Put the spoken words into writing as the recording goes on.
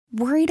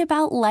Worried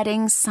about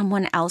letting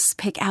someone else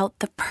pick out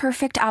the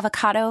perfect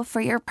avocado for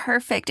your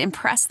perfect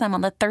impress them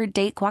on the third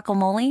date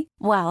guacamole?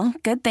 Well,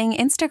 good thing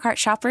Instacart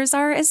shoppers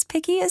are as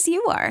picky as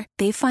you are.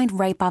 They find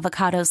ripe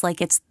avocados like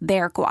it's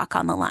their guac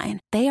on the line.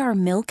 They are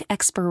milk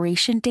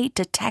expiration date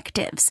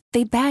detectives.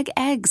 They bag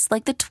eggs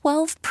like the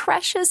 12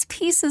 precious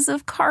pieces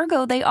of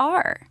cargo they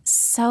are.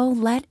 So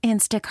let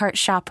Instacart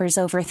shoppers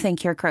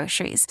overthink your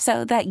groceries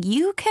so that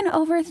you can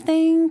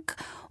overthink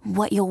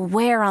what you'll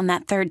wear on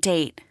that third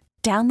date.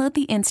 Download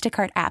the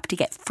Instacart app to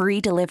get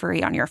free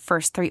delivery on your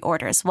first 3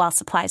 orders while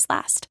supplies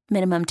last.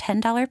 Minimum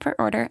 $10 per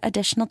order.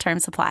 Additional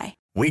terms apply.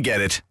 We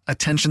get it.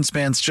 Attention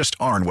spans just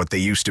aren't what they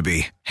used to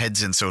be.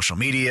 Heads in social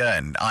media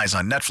and eyes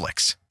on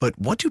Netflix. But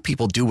what do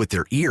people do with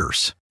their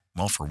ears?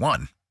 Well, for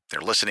one, they're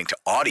listening to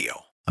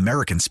audio.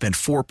 Americans spend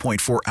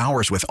 4.4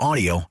 hours with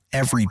audio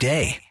every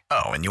day.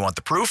 Oh, and you want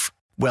the proof?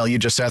 Well, you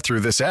just sat through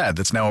this ad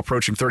that's now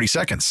approaching 30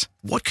 seconds.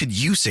 What could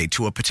you say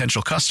to a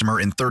potential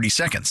customer in 30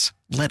 seconds?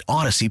 Let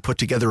Odyssey put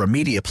together a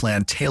media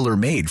plan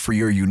tailor-made for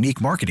your unique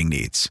marketing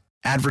needs.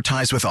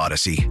 Advertise with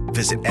Odyssey.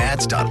 Visit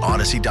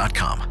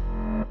ads.odyssey.com.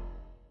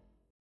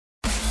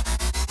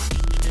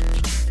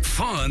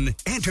 Fun,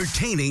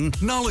 entertaining,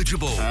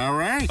 knowledgeable. All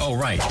right. Oh,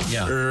 right.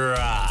 Yeah.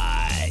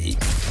 Right.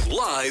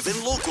 Live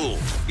and local.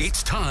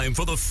 It's time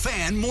for the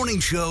Fan Morning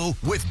Show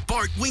with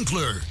Bart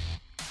Winkler.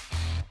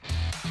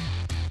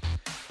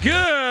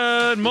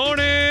 Good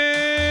morning,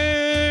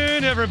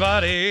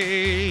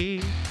 everybody.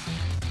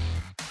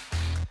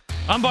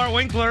 I'm Bart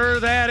Winkler.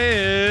 That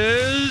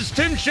is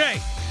Tim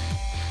Shea.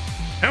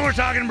 And we're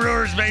talking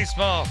Brewers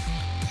baseball.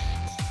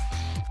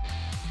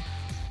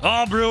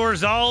 All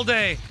Brewers all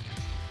day.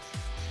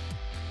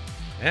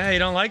 Yeah, you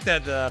don't like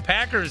that. The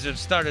Packers have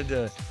started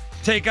to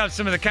take up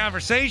some of the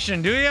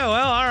conversation, do you? Well,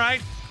 all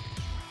right.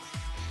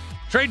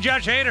 Trade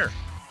Josh Hader.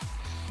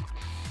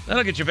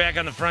 That'll get you back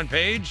on the front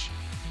page.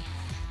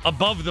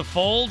 Above the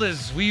fold,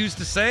 as we used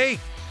to say.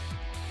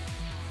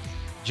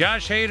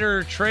 Josh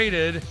Hader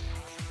traded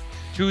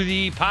to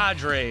the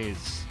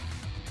Padres.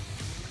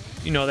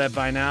 You know that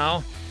by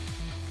now.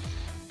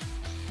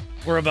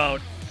 We're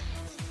about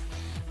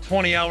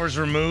 20 hours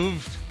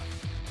removed.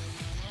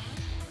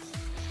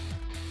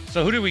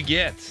 So who do we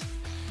get?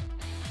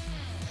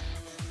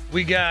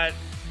 We got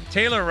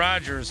Taylor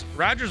Rogers.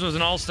 Rogers was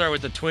an all-star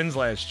with the Twins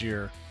last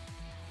year.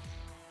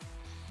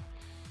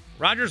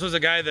 Rogers was a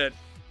guy that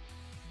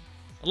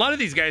a lot of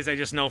these guys I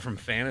just know from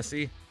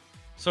fantasy.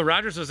 So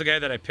Rogers was a guy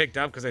that I picked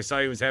up because I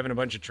saw he was having a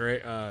bunch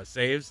of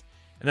saves.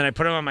 And then I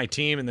put him on my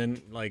team, and then,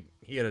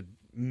 he had a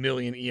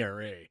million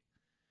ERA.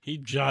 He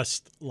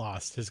just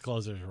lost his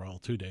closer's role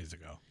 2 days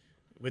ago.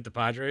 With the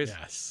Padres?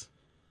 Yes.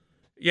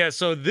 Yeah,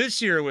 so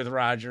this year with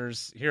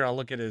Rogers, here, I'll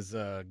look at his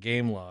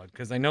game log,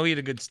 because I know he had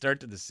a good start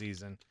to the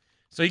season.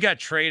 So he got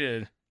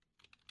traded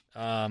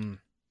at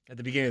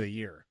the beginning of the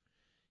year.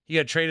 He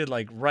got traded,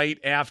 right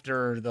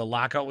after the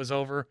lockout was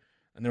over,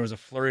 and there was a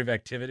flurry of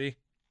activity.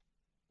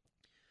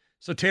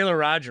 So Taylor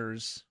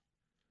Rogers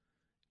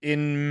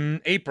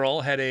in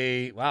April had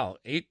 8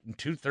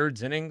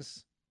 2/3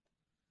 innings,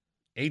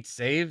 8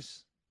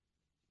 saves,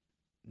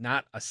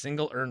 not a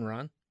single earned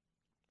run.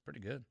 Pretty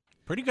good.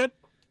 Pretty good.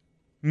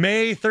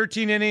 May,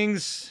 13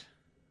 innings,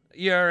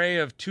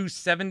 ERA of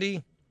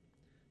 2.70.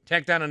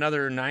 Tacked on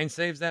another 9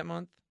 saves that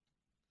month.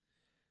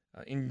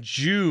 In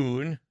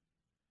June,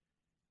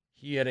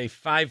 he had a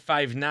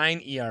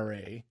 5.59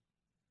 ERA.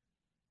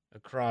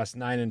 Across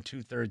 9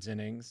 2/3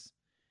 innings.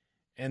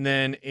 And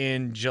then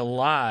in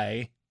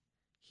July,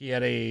 he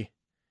had a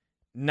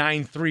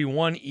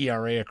 9.31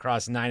 ERA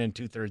across 9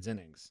 2/3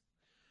 innings.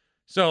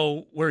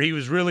 So where he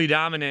was really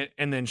dominant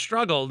and then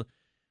struggled,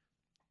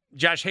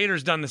 Josh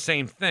Hader's done the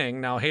same thing.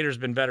 Now, Hader's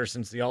been better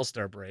since the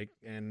All-Star break,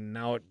 and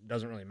now it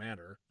doesn't really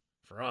matter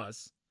for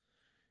us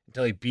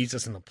until he beats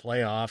us in the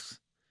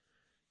playoffs.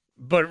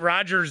 But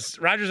Rogers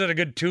had a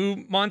good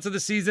 2 months of the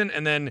season,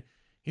 and then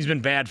he's been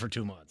bad for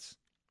 2 months.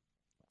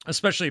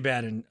 Especially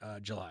bad in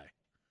July.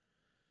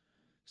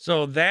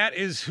 So that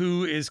is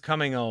who is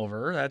coming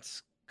over.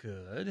 That's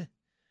good.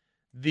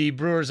 The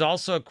Brewers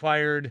also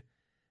acquired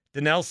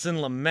Dinelson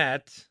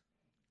Lamet.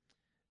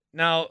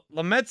 Now,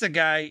 Lamet's a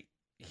guy,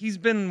 he's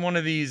been one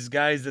of these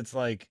guys that's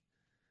like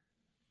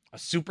a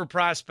super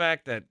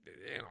prospect that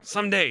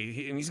someday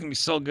he's going to be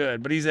so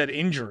good, but he's had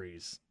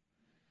injuries.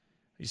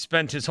 He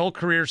spent his whole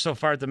career so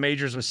far at the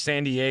majors with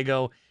San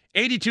Diego.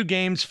 82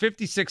 games,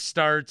 56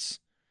 starts.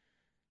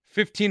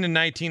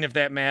 15-19, if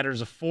that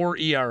matters, a 4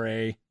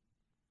 ERA.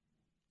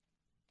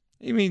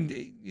 I mean,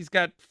 he's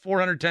got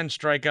 410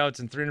 strikeouts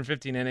in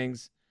 315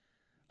 innings.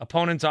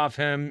 Opponents off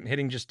him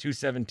hitting just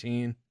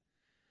 217.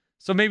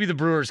 So maybe the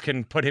Brewers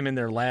can put him in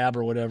their lab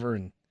or whatever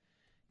and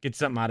get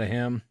something out of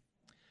him.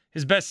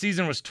 His best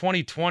season was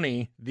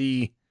 2020,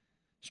 the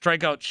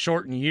strikeout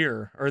shortened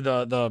year, or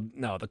the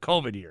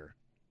COVID year.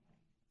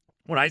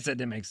 What I said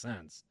didn't make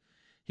sense.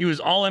 He was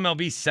all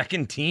MLB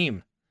second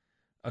team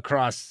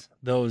across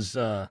those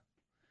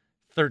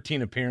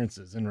 13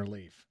 appearances in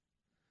relief.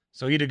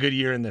 So he had a good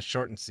year in the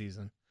shortened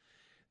season.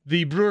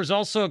 The Brewers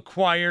also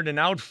acquired an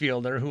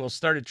outfielder who will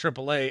start at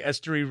AAA,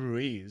 Esteury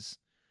Ruiz,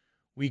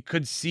 we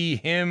could see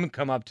him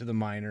come up to the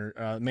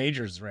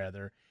majors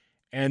rather,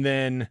 and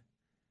then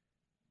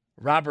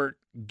Robert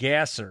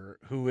Gasser,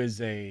 who is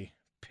a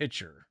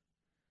pitcher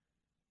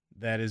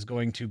that is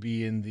going to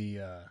be in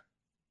the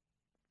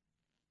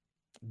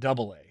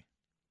Double-A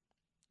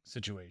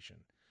situation.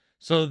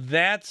 So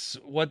that's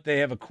what they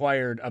have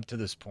acquired up to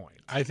this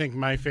point. I think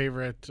my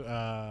favorite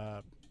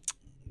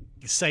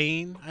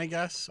saying, I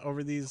guess,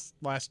 over these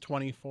last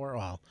 20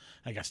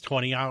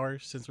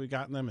 hours since we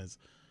gotten them is,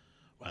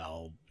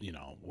 well,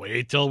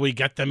 wait till we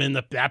get them in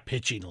that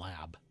pitching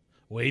lab.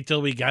 Wait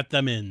till we get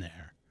them in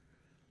there.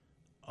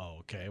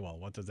 Okay, well,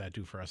 what does that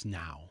do for us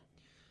now?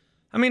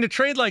 I mean, a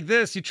trade like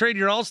this, you trade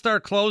your all-star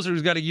closer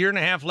who's got a year and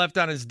a half left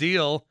on his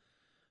deal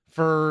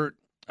for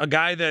a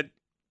guy that,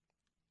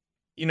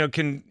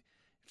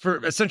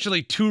 for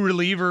essentially two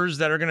relievers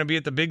that are going to be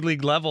at the big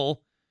league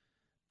level,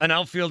 an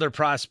outfielder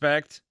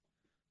prospect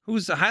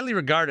who's highly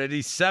regarded.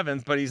 He's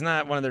 7th, but he's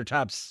not one of their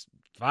top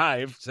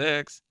 5,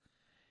 6.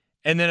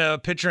 And then a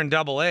pitcher in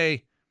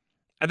Double-A.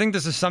 I think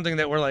this is something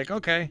that we're like,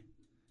 okay,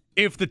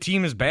 if the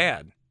team is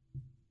bad.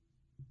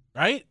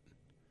 Right?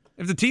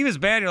 If the team is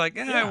bad, you're like,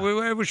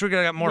 I wish we could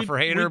have got more for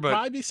Hader. We'd but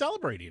probably be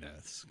celebrating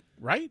this,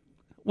 right?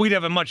 We'd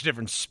have a much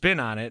different spin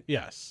on it.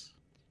 Yes.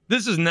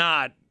 This is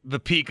not the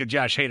peak of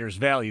Josh Hader's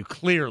value,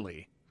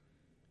 clearly.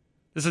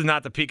 This is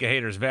not the peak of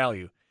Hader's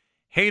value.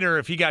 Hader,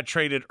 if he got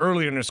traded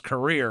earlier in his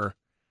career,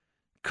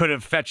 could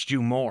have fetched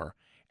you more.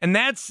 And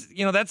that's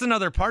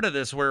another part of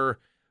this where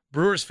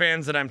Brewers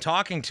fans that I'm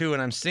talking to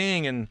and I'm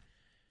seeing and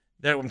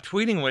that I'm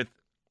tweeting with,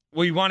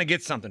 well, you want to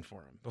get something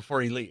for him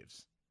before he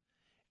leaves.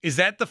 Is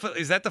that the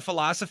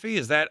philosophy?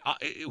 Is that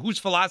whose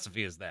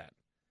philosophy is that?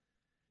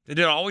 Did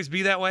it always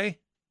be that way?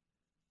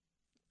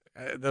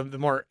 The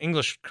more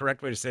English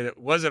correct way to say it,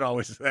 was it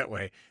always that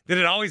way? Did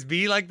it always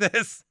be like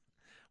this?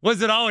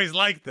 Was it always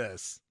like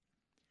this?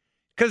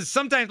 Because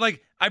sometimes,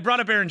 like I brought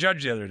up Aaron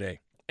Judge the other day.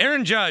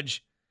 Aaron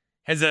Judge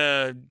has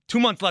 2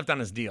 months left on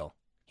his deal.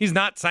 He's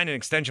not signed an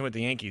extension with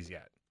the Yankees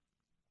yet.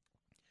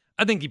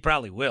 I think he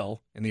probably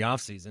will in the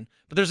offseason,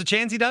 but there's a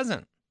chance he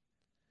doesn't.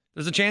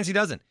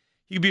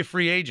 He could be a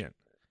free agent.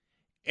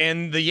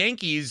 And the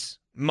Yankees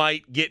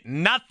might get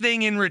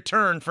nothing in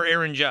return for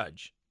Aaron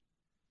Judge.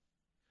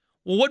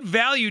 Well, what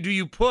value do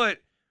you put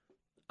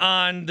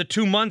on the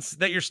 2 months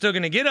that you're still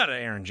going to get out of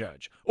Aaron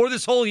Judge? Or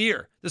this whole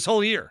year? He's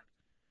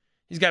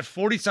got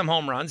 40-some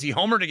home runs. He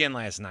homered again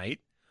last night.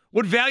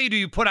 What value do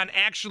you put on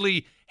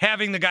actually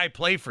having the guy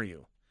play for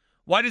you?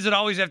 Why does it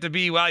always have to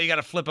be, well, you got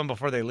to flip them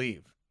before they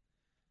leave?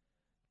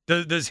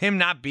 Does him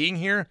not being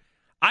here?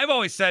 I've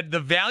always said the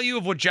value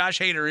of what Josh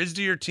Hader is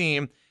to your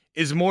team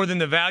is more than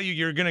the value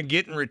you're going to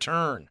get in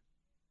return.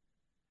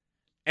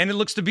 And it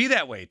looks to be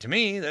that way to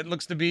me. That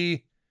looks to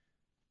be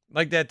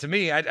like that to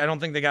me. I don't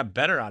think they got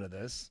better out of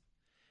this.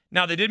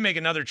 Now, they did make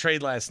another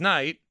trade last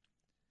night,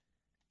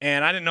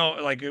 and I didn't know,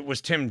 like, it was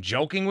Tim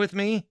joking with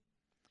me.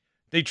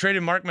 They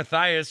traded Mark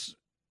Mathias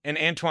and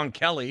Antoine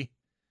Kelly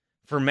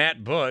for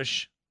Matt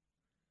Bush.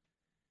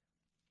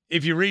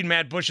 If you read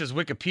Matt Bush's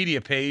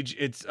Wikipedia page,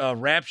 it's a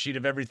rap sheet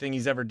of everything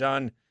he's ever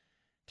done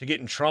to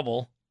get in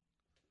trouble.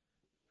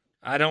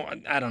 I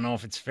don't know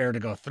if it's fair to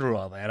go through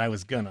all that. I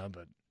was gonna,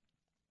 but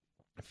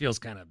it feels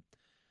kind of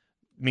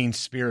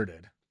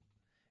mean-spirited.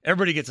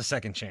 Everybody gets a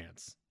second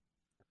chance.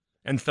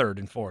 And third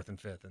and fourth and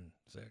fifth and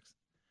sixth.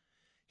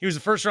 He was a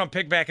first-round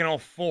pick back in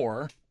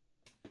 2004.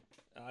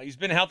 He's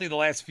been healthy the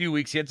last few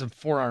weeks. He had some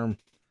forearm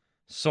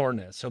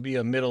soreness. He'll be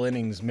a middle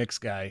innings mix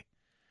guy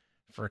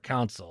for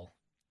Council.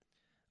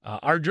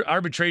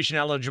 Arbitration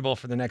eligible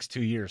for the next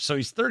 2 years. So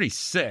he's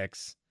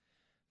 36,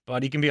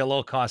 but he can be a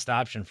low-cost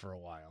option for a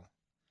while.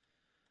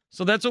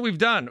 So that's what we've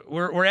done.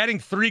 We're adding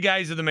 3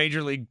 guys to the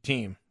Major League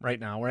team right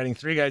now. We're adding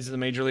 3 guys to the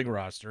Major League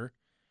roster,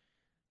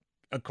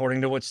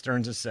 according to what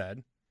Stearns has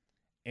said.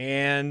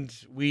 And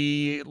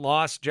we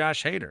lost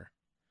Josh Hader.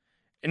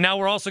 And now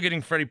we're also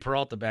getting Freddie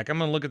Peralta back. I'm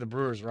going to look at the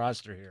Brewers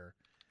roster here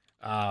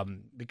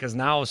because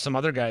now some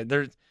other guy,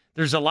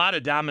 there's a lot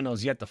of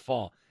dominoes yet to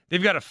fall.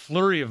 They've got a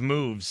flurry of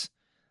moves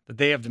that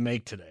they have to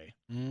make today.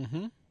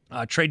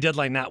 Mm-hmm. Trade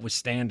deadline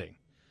notwithstanding.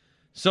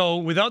 So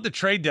without the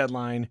trade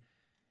deadline,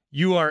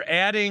 you are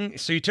adding.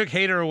 So you took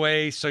Hader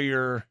away. So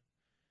you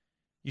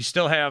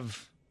still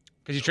have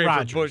because you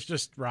traded for Bush.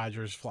 Just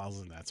Rogers falls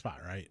in that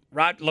spot, right?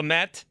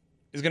 Lamet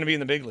is going to be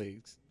in the big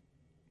leagues.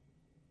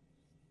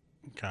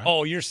 Okay.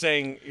 Oh, you're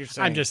saying.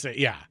 I'm just saying.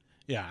 Yeah.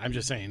 I'm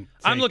just saying.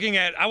 I'm looking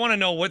at. I want to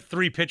know what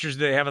 3 pitchers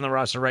do they have on the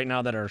roster right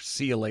now that are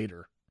see you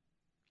later.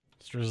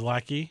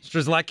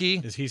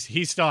 Strzelecki. Is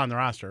he's still on the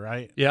roster,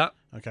 right? Yeah.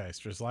 Okay.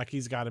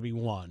 Strzelecki's got to be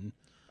 1.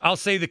 I'll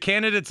say the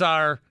candidates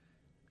are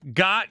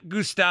Gott,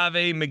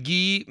 Gustave,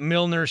 McGee,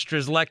 Milner,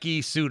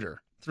 Strzelecki,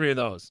 Suter. 3 of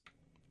those.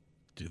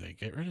 Do they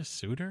get rid of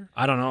Suter?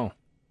 I don't know.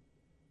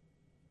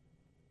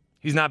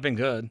 He's not been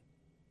good.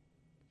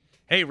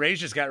 Hey, Rays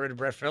just got rid of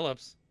Brett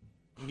Phillips.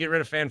 You can get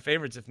rid of fan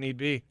favorites if need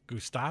be.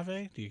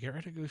 Gustave? Do you get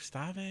rid of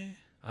Gustave?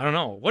 I don't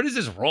know. What is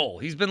his role?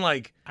 He's been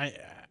like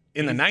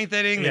in the 9th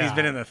inning, then he's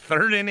been in the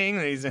 3rd inning,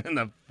 then he's in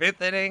the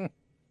 5th inning.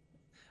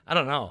 I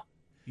don't know.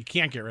 You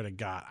can't get rid of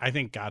Gott. I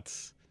think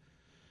Gott's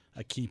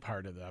a key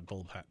part of the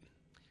bullpen.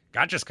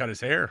 Gott just cut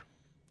his hair.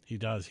 He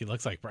does. He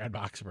looks like Brad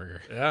Boxberger.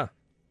 Yeah.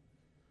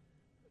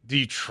 Do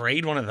you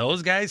trade one of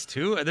those guys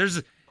too?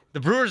 The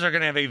Brewers are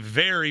going to have a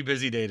very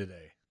busy day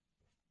today.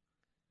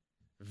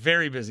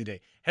 Very busy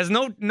day. There's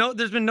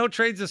been no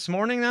trades this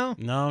morning now?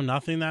 No,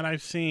 nothing that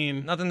I've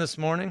seen. Nothing this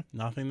morning?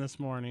 Nothing this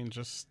morning.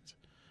 Just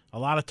a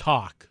lot of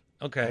talk.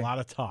 Okay. A lot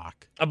of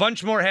talk. A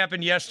bunch more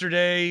happened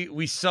yesterday.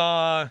 We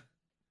saw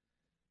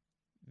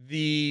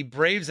the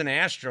Braves and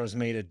Astros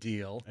made a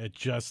deal. They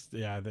just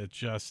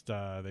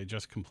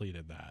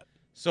completed that.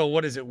 So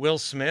what is it? Will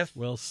Smith?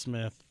 Will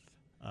Smith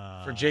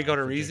For Jake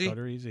Odorizzi? For Jake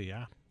Odorizzi,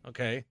 yeah.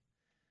 Okay.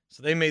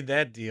 So they made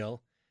that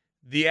deal.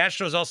 The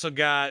Astros also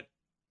got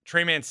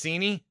Trey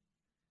Mancini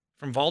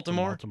from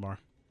Baltimore.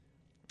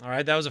 All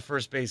right, that was a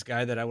first base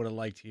guy that I would have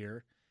liked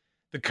here.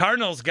 The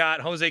Cardinals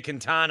got Jose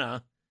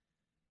Quintana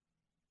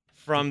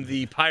from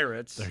the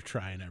Pirates. They're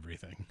trying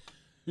everything.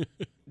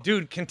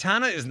 Dude,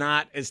 Quintana is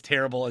not as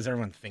terrible as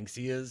everyone thinks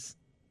he is.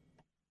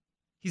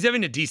 He's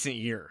having a decent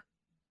year.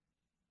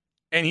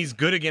 And he's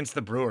good against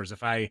the Brewers,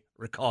 if I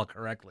recall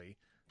correctly.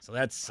 So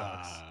that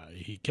sucks.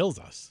 He kills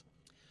us.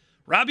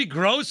 Robbie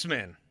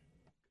Grossman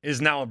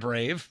is now a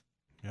Brave.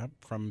 Yep,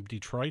 from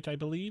Detroit, I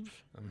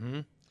believe.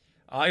 Mm-hmm.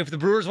 If the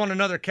Brewers want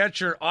another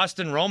catcher,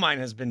 Austin Romine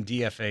has been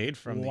DFA'd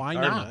from the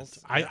Cardinals.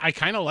 Why not? I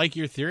kind of like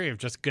your theory of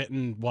just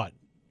getting,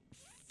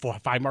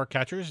 5 more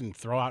catchers and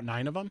throw out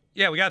 9 of them?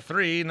 Yeah, we got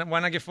 3. Why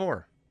not get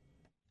 4?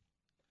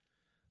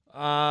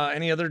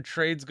 Any other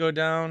trades go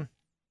down?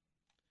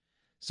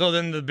 So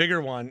then the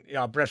bigger one,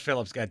 Brett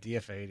Phillips got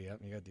DFA'd. Yep,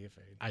 he got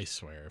DFA'd. I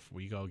swear, if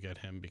we go get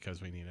him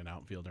because we need an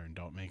outfielder and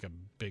don't make a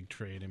big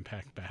trade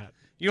impact bat.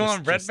 You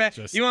want Brett back?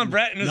 You want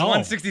Brett in his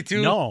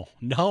 162? No,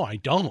 I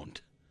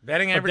don't.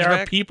 Batting average there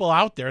back? are people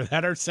out there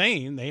that are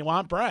saying they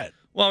want Brett.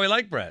 Well, we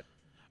like Brett.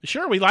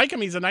 Sure, we like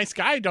him. He's a nice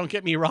guy. Don't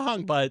get me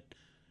wrong, but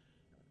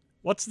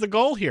what's the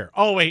goal here?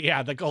 Oh, wait,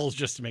 yeah, the goal is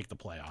just to make the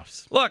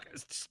playoffs. Look,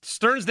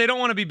 Stearns, they don't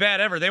want to be bad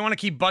ever. They want to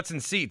keep butts in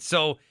seats.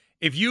 So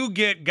if you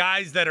get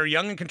guys that are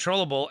young and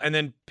controllable and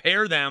then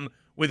pair them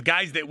with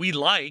guys that we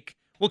like,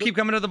 we'll keep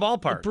coming to the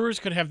ballpark. The Brewers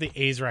could have the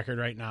A's record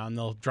right now, and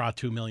they'll draw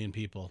 2 million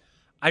people.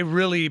 I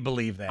really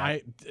believe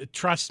that.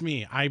 Trust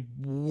me, I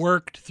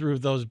worked through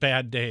those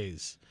bad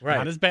days. Right.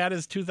 Not as bad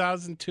as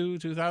 2002,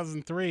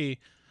 2003,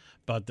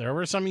 but there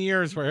were some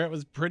years where it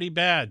was pretty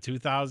bad.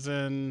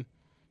 When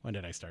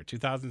did I start?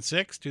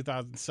 2006,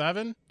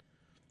 2007?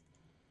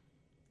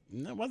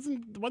 It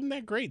wasn't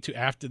that great.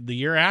 After the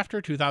year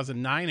after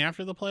 2009,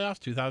 after the playoffs,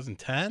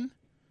 2010,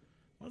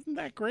 wasn't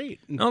that great.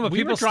 No, but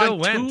people still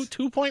went.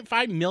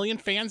 2.5 million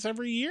fans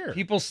every year.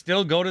 People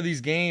still go to these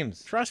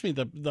games. Trust me,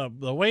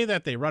 the way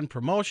that they run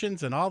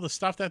promotions and all the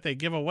stuff that they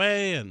give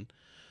away and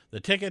the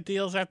ticket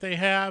deals that they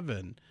have,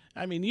 and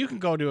I mean, you can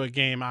go to a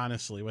game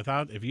honestly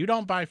if you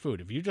don't buy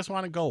food. If you just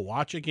want to go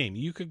watch a game,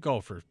 you could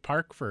go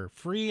park for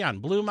free on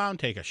Blue Mountain,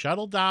 take a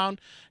shuttle down,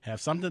 have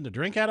something to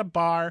drink at a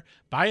bar,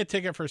 buy a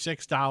ticket for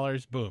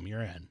 $6. Boom,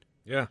 you're in.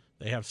 Yeah.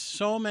 They have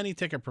so many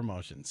ticket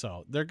promotions,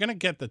 so they're going to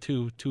get the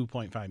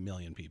 2.5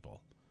 million people.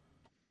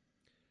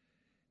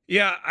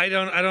 Yeah, I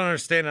don't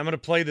understand. I'm going to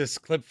play this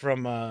clip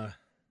from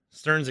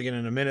Stearns again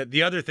in a minute.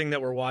 The other thing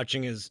that we're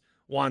watching is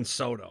Juan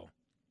Soto.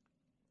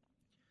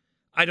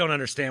 I don't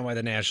understand why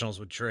the Nationals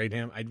would trade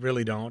him. I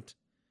really don't.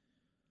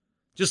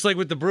 Just like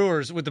with the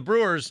Brewers. With the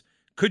Brewers,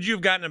 could you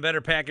have gotten a better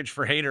package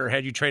for Hader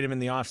had you traded him in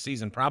the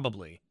offseason?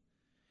 Probably.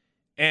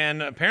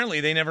 And apparently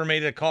they never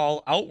made a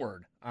call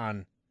outward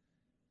on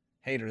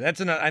Hader.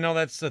 I know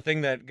that's the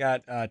thing that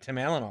got Tim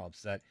Allen all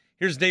upset.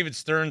 Here's David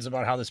Stearns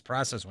about how this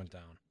process went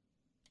down.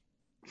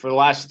 For the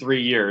last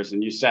 3 years,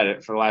 and you said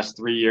it, for the last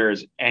 3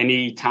 years,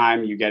 any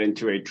time you get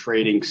into a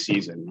trading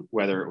season,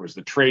 whether it was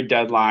the trade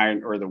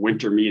deadline or the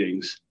winter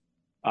meetings,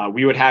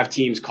 we would have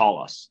teams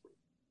call us.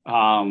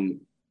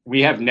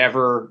 We have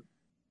never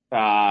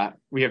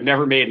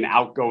made an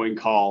outgoing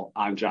call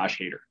on Josh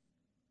Hader.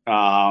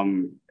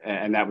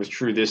 And that was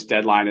true this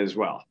deadline as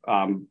well.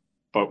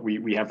 But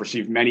we have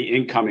received many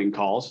incoming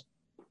calls.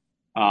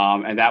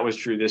 And that was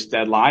true this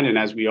deadline. And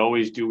as we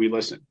always do, we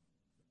listen.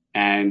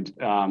 And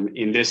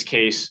in this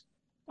case,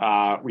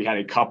 we had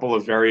a couple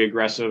of very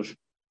aggressive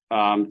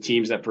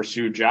teams that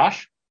pursued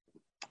Josh.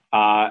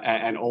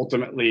 And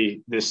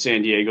ultimately, this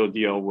San Diego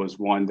deal was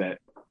one that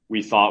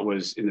we thought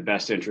was in the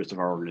best interest of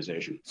our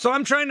organization. So what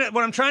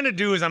I'm trying to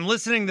do is I'm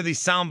listening to these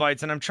sound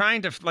bites and I'm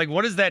trying to,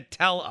 what does that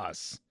tell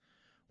us?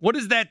 What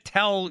does that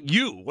tell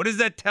you? What does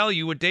that tell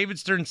you? What David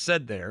Stearns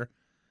said there,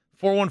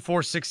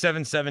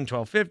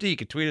 414-677-1250. You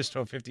can tweet us,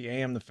 1250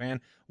 AM, The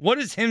Fan. What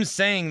does him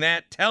saying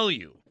that tell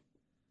you?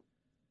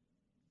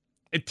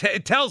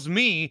 It tells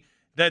me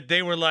that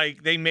they were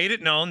they made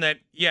it known that,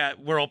 yeah,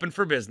 we're open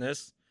for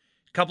business.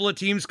 A couple of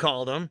teams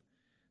called them,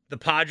 the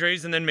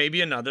Padres and then maybe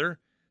another.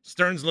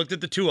 Stearns looked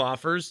at the 2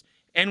 offers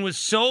and was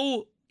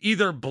so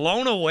either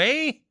blown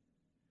away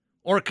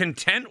or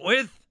content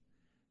with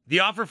the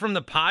offer from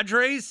the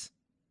Padres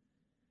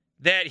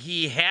that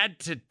he had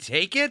to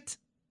take it.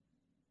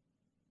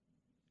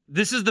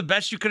 This is the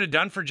best you could have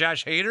done for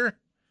Josh Hader.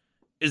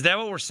 Is that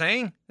what we're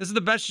saying? This is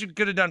the best you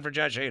could have done for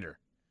Josh Hader.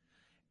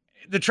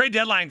 The trade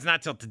deadline's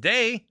not till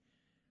today.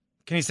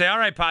 Can you say, all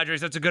right,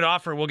 Padres, that's a good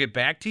offer. We'll get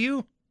back to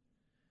you?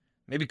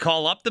 Maybe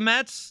call up the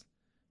Mets?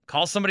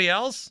 Call somebody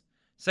else?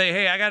 Say,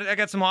 hey, I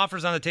got some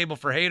offers on the table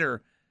for Hader.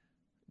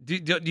 Do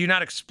you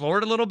not explore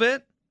it a little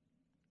bit?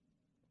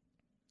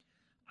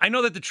 I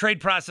know that the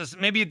trade process,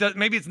 maybe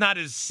it's not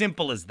as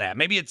simple as that.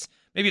 Maybe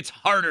it's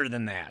harder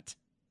than that.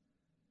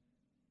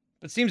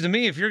 But it seems to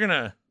me if you're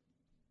gonna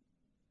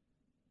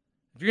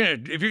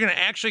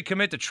actually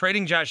commit to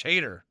trading Josh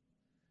Hader,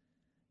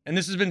 and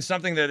this has been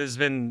something that has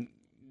been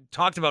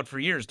talked about for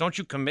years, don't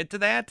you commit to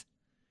that?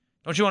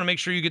 Don't you want to make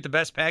sure you get the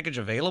best package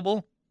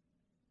available?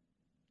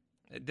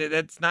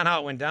 That's not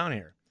how it went down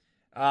here.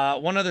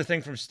 One other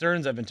thing from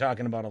Stearns I've been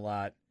talking about a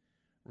lot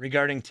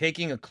regarding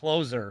taking a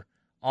closer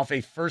off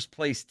a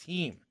first-place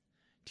team.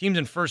 Teams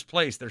in first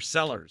place, they're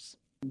sellers.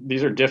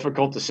 These are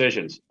difficult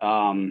decisions.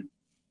 And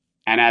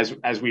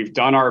as we've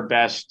done our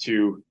best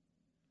to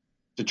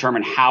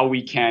determine how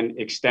we can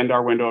extend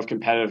our window of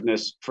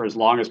competitiveness for as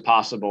long as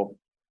possible,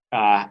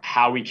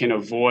 how we can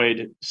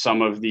avoid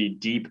some of the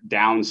deep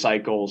down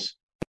cycles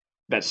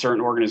that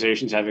certain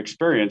organizations have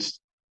experienced,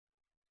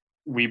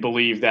 we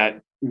believe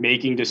that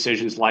making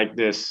decisions like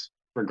this,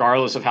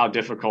 regardless of how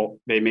difficult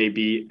they may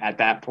be at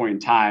that point in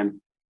time,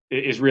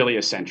 is really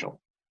essential.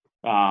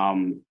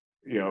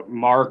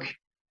 Mark,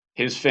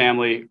 his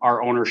family,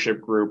 our ownership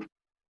group,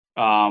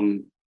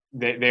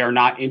 they are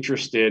not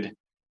interested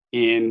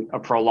in a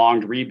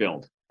prolonged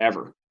rebuild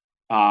ever.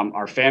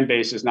 Our fan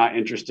base is not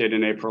interested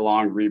in a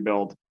prolonged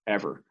rebuild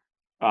ever.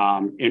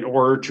 In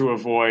order to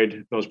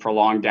avoid those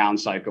prolonged down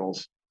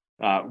cycles,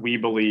 we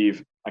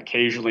believe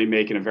occasionally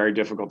making a very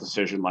difficult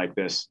decision like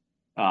this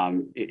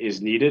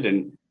is needed,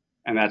 and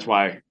that's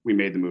why we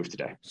made the move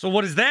today. So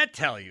what does that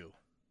tell you?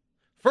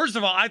 First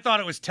of all, I thought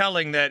it was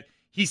telling that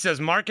he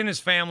says Mark and his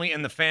family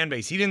and the fan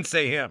base. He didn't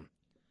say him.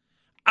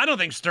 I don't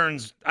think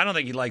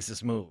he likes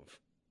this move.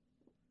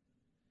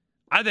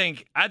 I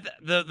think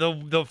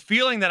the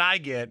feeling that I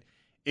get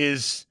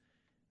is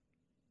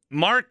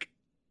Mark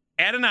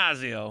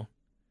Atanasio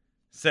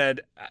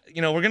said,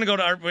 we're going to go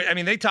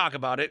to they talk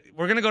about it.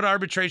 We're going to go to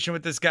arbitration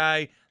with this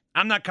guy.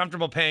 I'm not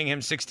comfortable paying him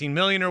 $16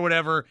 million or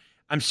whatever.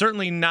 I'm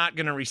certainly not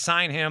going to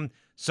re-sign him.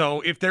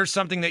 So if there's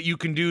something that you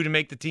can do to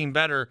make the team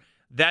better,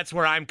 that's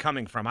where I'm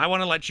coming from. I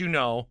want to let you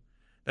know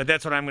that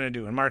that's what I'm going to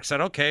do. And Mark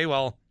said, okay,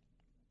 well,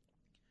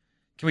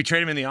 can we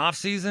trade him in the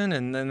offseason?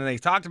 And then they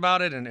talked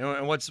about it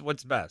and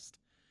what's best.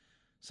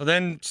 So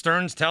then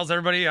Stearns tells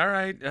everybody, all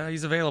right,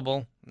 he's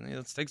available.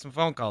 Let's take some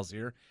phone calls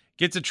here.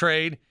 Gets a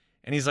trade.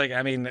 And he's like,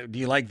 do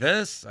you like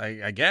this?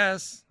 I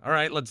guess. All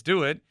right, let's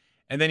do it.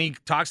 And then he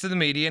talks to the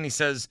media and he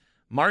says,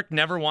 Mark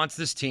never wants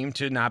this team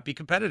to not be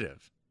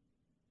competitive.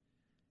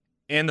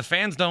 And the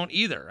fans don't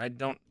either. I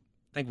don't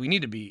think we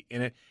need to be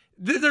in it.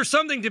 There's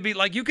something to be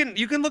like, you can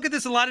look at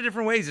this a lot of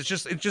different ways. It's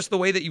just the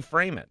way that you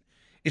frame it.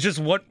 It's just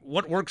what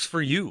works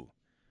for you.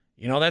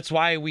 That's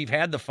why we've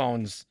had the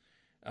phones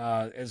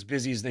as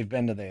busy as they've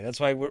been today. That's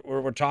why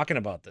we're talking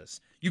about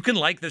this. You can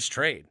like this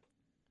trade.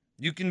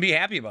 You can be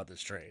happy about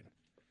this trade.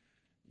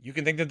 You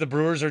can think that the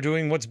Brewers are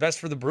doing what's best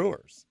for the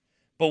Brewers.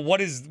 But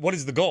what is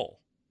the goal?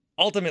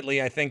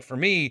 Ultimately, I think for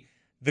me,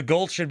 the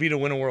goal should be to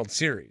win a World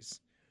Series.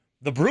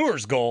 The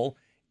Brewers' goal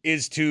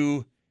is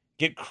to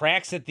get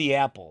cracks at the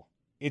apple.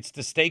 It's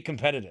to stay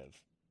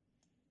competitive.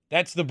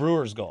 That's the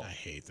Brewers' goal. I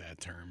hate that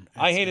term.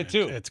 I hate it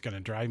too. It's going to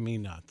drive me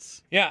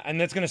nuts. Yeah, and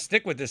that's going to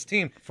stick with this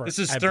team. This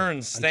is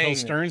Stearns staying. Until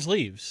Stearns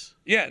leaves.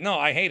 Yeah, no,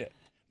 I hate it.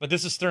 But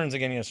this is Stearns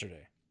again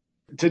yesterday.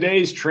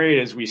 Today's trade,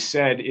 as we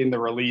said in the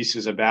release,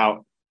 is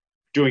about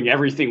doing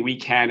everything we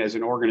can as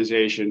an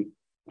organization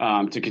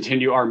to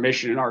continue our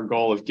mission and our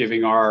goal of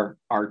giving our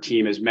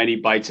team as many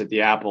bites at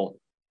the apple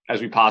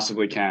as we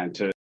possibly can.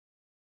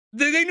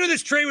 They knew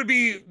this trade would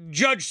be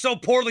judged so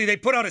poorly, they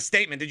put out a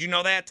statement. Did you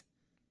know that?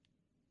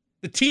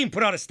 The team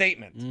put out a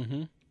statement.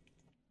 Mm-hmm.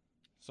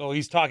 So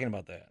he's talking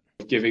about that.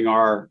 Giving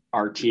our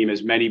team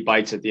as many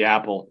bites at the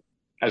apple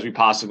as we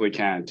possibly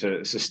can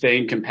to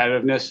sustain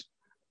competitiveness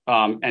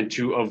and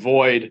to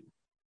avoid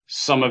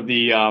some of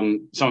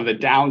the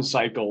down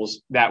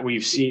cycles that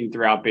we've seen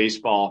throughout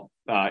baseball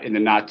in the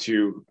not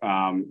too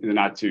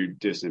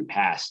distant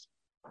past.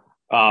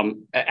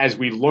 As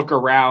we look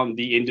around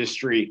the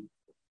industry,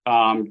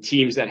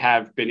 teams that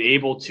have been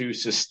able to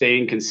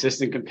sustain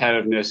consistent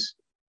competitiveness,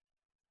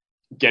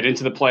 get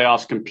into the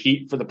playoffs,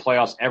 compete for the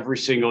playoffs every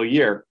single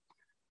year.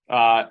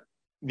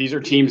 These are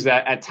teams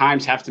that at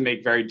times have to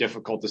make very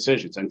difficult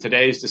decisions. And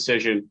today's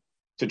decision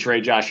to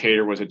trade Josh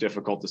Hader was a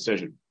difficult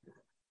decision.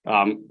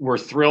 We're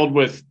thrilled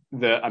with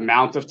the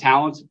amount of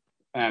talent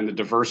and the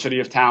diversity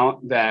of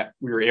talent that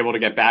we were able to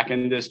get back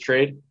in this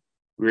trade.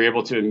 We were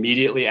able to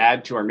immediately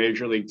add to our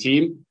major league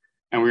team,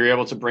 and we were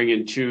able to bring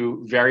in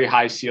two very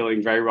high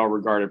ceiling, very well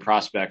regarded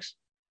prospects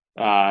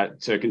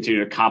to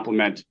continue to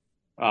complement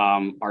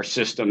our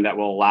system that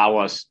will allow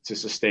us to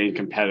sustain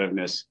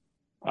competitiveness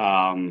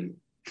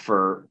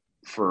for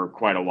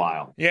quite a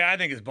while. Yeah, I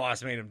think his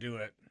boss made him do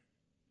it.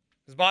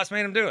 His boss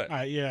made him do it.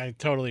 Yeah, I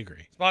totally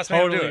agree. His boss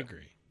made him do it.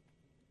 Agree.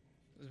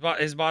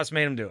 His boss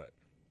made him do it.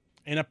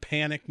 In a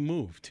panic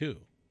move, too.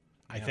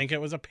 I think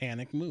it was a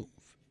panic move.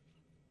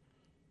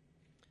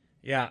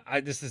 Yeah,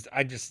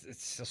 it's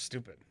so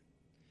stupid.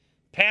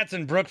 Pat's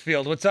in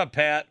Brookfield. What's up,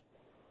 Pat?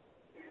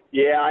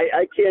 Yeah,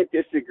 I can't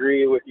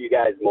disagree with you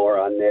guys more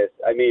on this.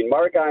 I mean,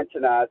 Mark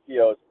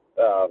Antanasio,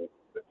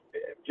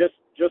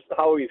 just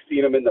how we've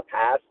seen him in the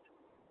past,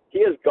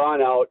 he has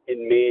gone out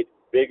and made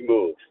big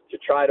moves to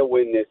try to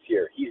win this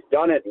year. He's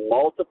done it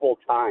multiple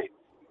times.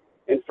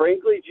 And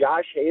frankly,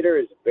 Josh Hader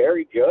is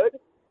very good,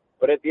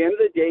 but at the end of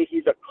the day,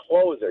 he's a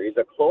closer. He's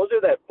a closer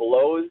that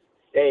blows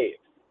saves,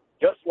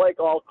 just like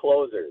all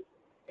closers.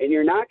 And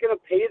you're not going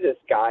to pay this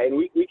guy, and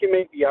we can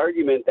make the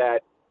argument that,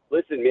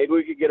 listen, maybe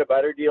we could get a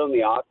better deal in the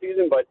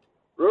offseason, but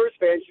Brewers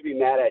fans should be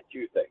mad at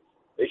two things.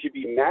 They should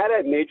be mad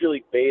at Major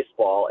League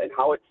Baseball and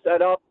how it's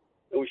set up,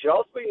 and we should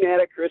also be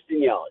mad at Christian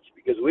Yelich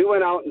because we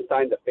went out and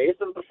signed the face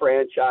of the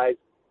franchise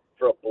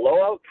for a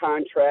blowout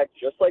contract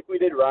just like we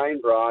did Ryan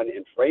Braun,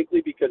 and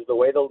frankly, because the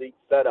way the league's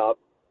set up,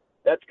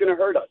 that's going to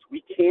hurt us.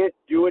 We can't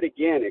do it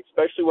again,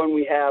 especially when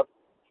we have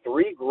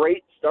three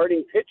great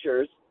starting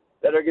pitchers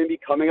that are going to be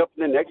coming up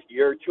in the next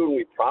year or two, and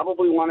we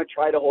probably want to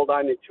try to hold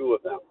on to two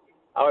of them.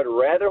 I would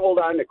rather hold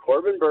on to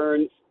Corbin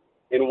Burns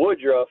and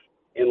Woodruff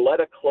and let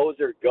a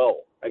closer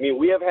go. I mean,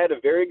 we have had a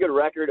very good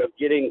record of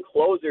getting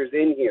closers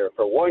in here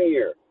for 1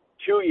 year,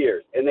 2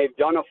 years, and they've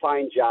done a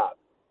fine job.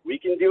 We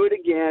can do it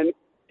again.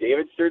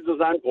 David Stearns was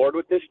on board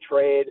with this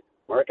trade.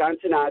 Mark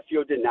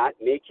Antanasio did not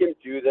make him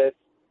do this.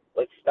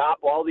 Let's stop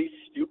all these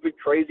stupid,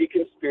 crazy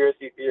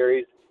conspiracy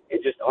theories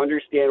and just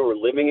understand we're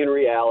living in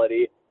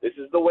reality. This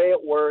is the way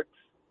it works,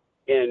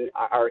 and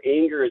our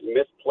anger is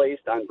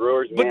misplaced on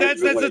Brewers. But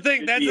that's the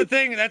thing. That's the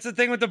thing. That's the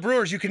thing with the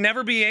Brewers. You can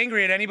never be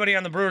angry at anybody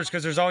on the Brewers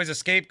because there's always a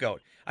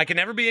scapegoat. I can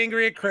never be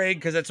angry at Craig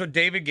because that's what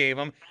David gave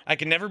him. I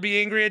can never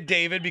be angry at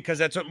David because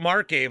that's what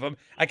Mark gave him.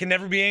 I can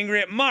never be angry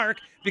at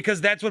Mark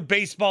because that's what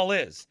baseball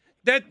is.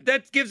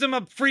 That gives him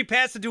a free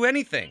pass to do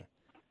anything.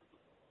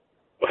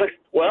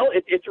 Well,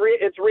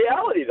 it's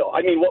reality, though.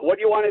 I mean, what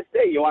do you want to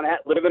say? You want to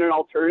live in an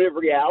alternative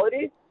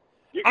reality?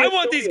 I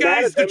want these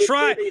guys to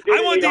try.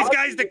 I want these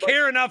guys to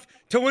care enough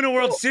to win a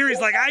World Series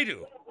like I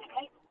do.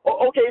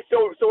 Okay,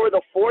 so we're the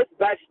fourth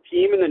best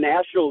team in the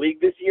National League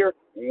this year.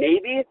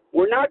 Maybe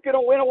we're not going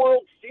to win a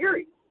World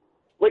Series.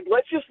 Like,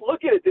 let's just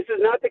look at it. This is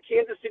not the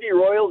Kansas City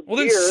Royals. Well,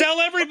 then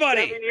sell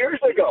everybody. 7 years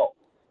ago.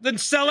 Then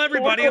sell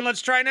everybody and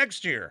let's try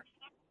next year.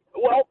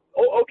 Well,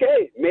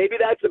 okay, maybe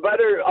that's a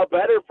better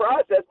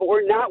process, but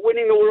we're not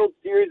winning the World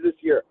Series this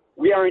year.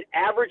 We are an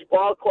average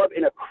ball club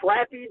in a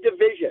crappy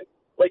division.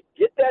 Like,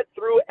 get that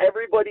through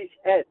everybody's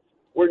heads.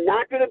 We're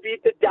not going to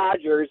beat the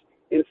Dodgers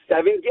in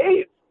 7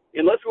 games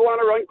unless we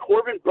want to run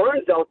Corbin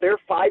Burns out there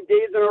 5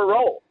 days in a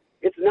row.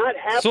 It's not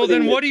happening. So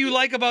then what do you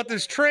like about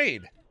this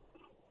trade?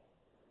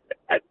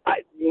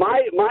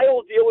 My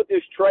whole deal with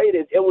this trade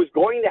is it was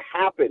going to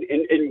happen,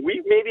 and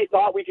we maybe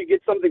thought we could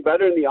get something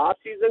better in the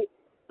offseason,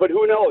 but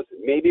who knows?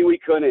 Maybe we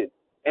couldn't.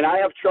 And I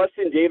have trust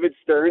in David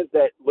Stearns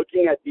that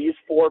looking at these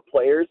 4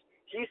 players,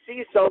 he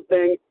sees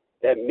something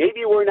that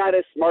maybe we're not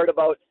as smart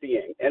about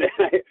seeing. And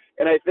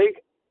I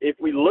think if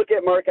we look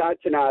at Mark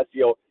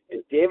Antanasio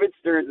and David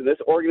Stearns and this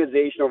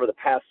organization over the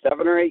past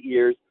 7 or 8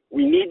 years,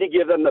 we need to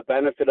give them the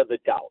benefit of the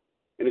doubt.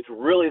 And it's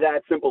really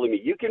that simple to me.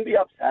 You can be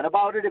upset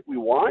about it if we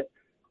want,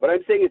 but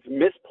I'm saying it's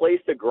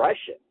misplaced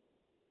aggression.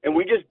 And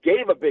we just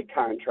gave a big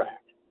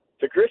contract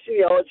to Christian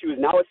Yelich, who is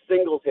now a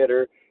singles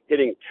hitter,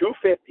 hitting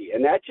 .250,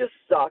 and that just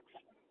sucks.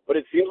 But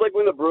it seems like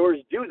when the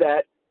Brewers do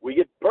that, we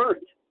get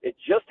burned. It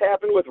just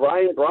happened with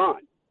Ryan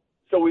Braun.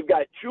 So we've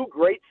got 2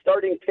 great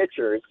starting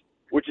pitchers,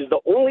 which is the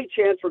only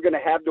chance we're going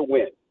to have to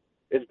win,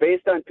 is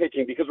based on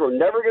pitching, because we're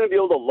never going to be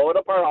able to load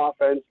up our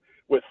offense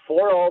with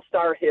 4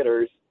 all-star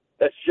hitters.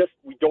 That's just,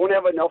 we don't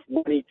have enough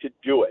money to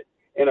do it.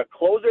 And a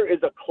closer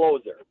is a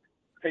closer.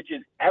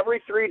 Pitches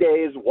every 3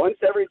 days, once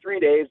every 3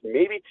 days,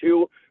 maybe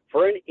 2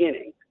 for an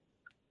inning.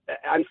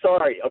 I'm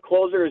sorry, a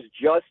closer is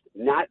just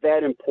not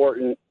that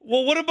important.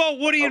 Well, what about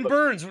Woody and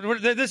Burns?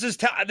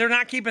 They're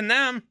not keeping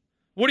them.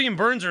 Woody and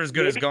Burns are as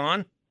good as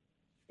gone.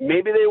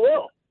 Maybe they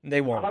will.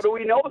 They won't. How do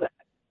we know that?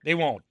 They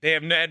won't. They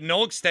have had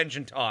no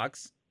extension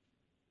talks.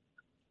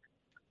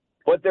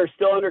 But they're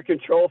still under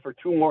control for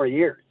 2 more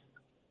years.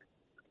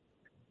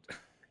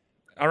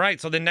 All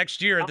right, so then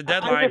next year at the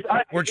deadline,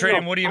 we're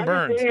trading Woody and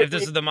Burns, if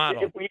this is the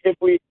model.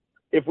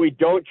 If we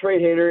don't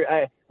trade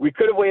Hader, we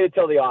could have waited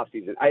till the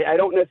offseason. I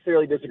don't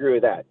necessarily disagree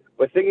with that.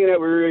 But thinking that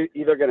we were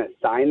either going to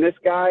sign this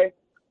guy,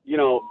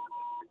 it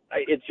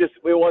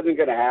wasn't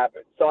going to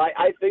happen. So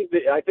I think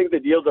the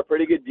deal's a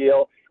pretty good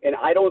deal, and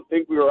I don't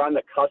think we were on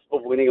the cusp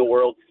of winning a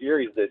World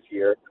Series this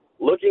year,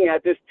 looking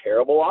at this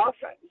terrible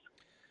offense.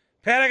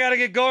 Pat, I got to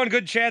get going.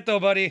 Good chat, though,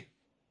 buddy.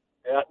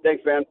 Yeah,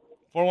 thanks, man.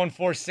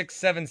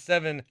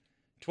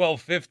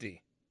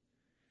 414-677-1250.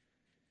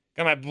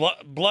 Got my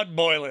blood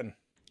boiling.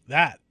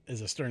 That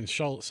is a Stearns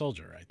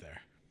soldier right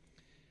there.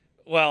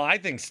 Well, I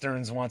think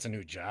Stearns wants a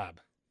new job.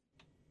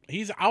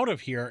 He's out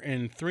of here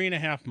in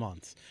 3.5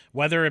 months,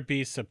 whether it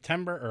be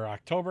September or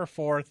October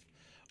 4th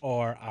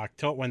or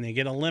October when they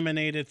get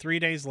eliminated 3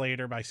 days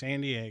later by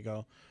San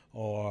Diego,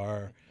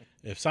 or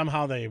if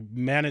somehow they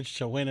manage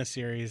to win a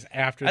series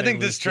after. I think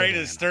lose this to trade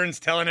Atlanta. is Stearns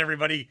telling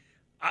everybody,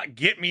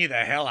 get me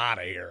the hell out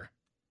of here.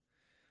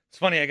 It's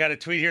funny. I got a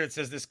tweet here that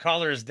says this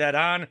caller is dead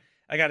on.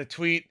 I got a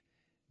tweet.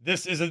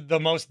 This is the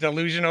most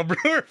delusional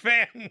Brewer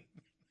fan.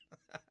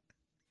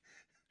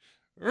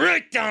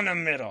 Right down the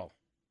middle.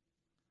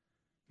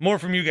 More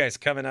from you guys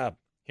coming up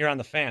here on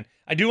The Fan.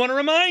 I do want to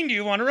remind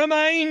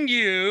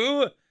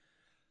you,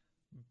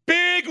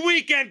 big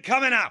weekend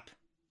coming up.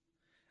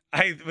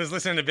 I was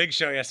listening to Big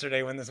Show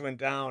yesterday when this went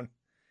down.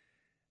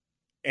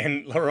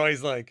 And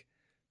Leroy's like,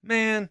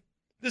 man,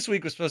 this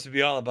week was supposed to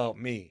be all about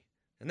me.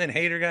 And then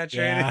Hader got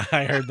traded. Yeah,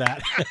 I heard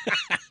that.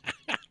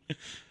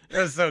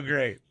 That was so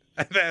great.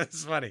 That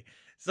was funny.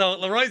 So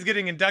Leroy's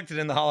getting inducted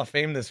in the Hall of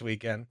Fame this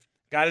weekend.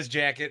 Got his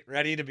jacket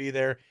ready to be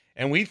there.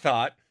 And we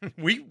thought,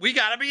 we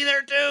got to be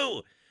there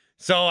too.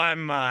 So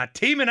I'm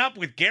teaming up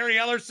with Gary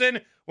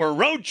Ellerson. We're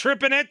road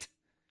tripping it.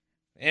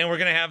 And we're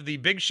going to have the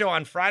Big Show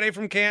on Friday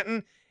from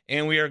Canton.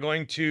 And we are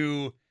going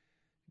to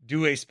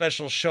do a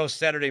special show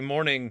Saturday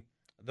morning,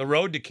 the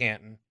road to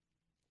Canton.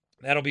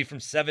 That'll be from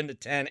 7 to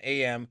 10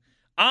 a.m.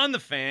 on The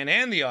Fan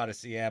and the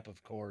Odyssey app,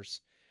 of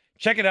course.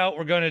 Check it out.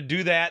 We're going to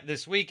do that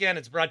this weekend.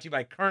 It's brought to you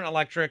by Current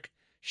Electric,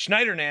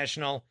 Schneider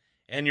National,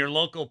 and your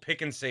local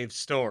Pick and Save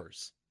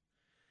stores.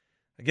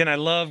 Again, I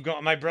love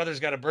going. My brother's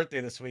got a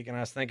birthday this week, and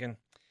I was thinking,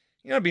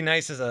 it'd be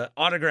nice as an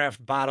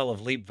autographed bottle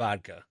of Leap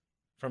vodka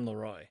from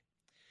Leroy.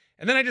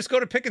 And then I just go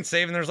to Pick and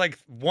Save, and there's like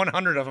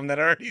 100 of them that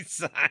are already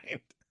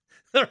signed.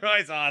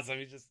 Leroy's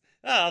awesome.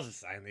 I'll just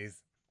sign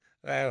these.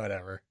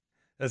 Whatever.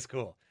 That's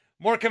cool.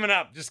 More coming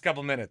up, just a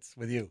couple minutes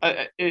with you.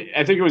 I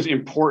think it was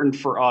important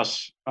for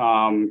us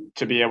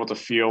to be able to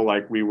feel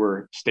like we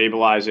were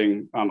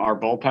stabilizing our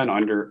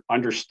bullpen,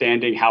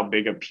 understanding how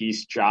big a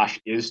piece Josh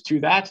is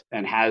to that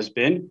and has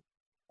been.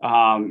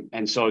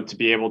 And so to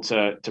be able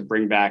to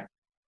bring back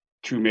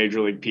two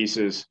major league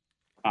pieces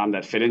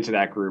that fit into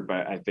that group,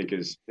 I think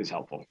is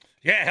helpful.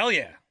 Yeah, hell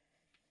yeah.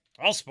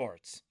 All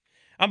sports.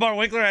 I'm Bart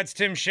Winkler. That's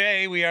Tim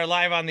Shea. We are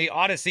live on the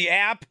Odyssey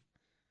app.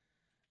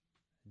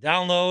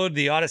 Download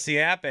the Odyssey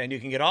app, and you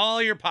can get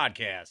all your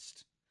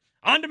podcasts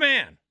on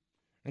demand,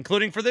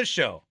 including for this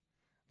show,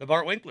 The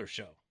Bart Winkler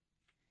Show.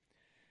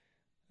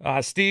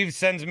 Steve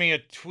sends me a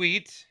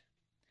tweet.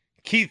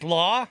 Keith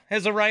Law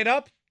has a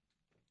write-up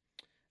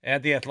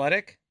at The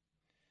Athletic.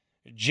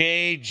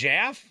 Jay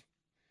Jaff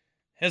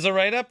has a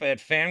write-up at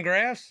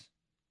Fangraphs.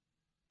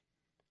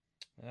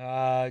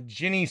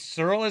 Ginny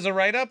Searle has a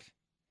write-up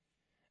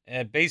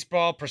at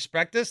Baseball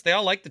Prospectus. They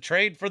all like the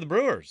trade for the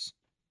Brewers.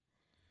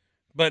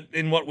 But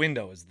in what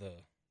window is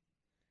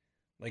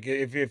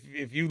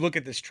if you look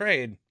at this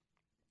trade,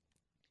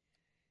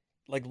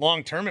 like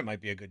long term it might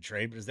be a good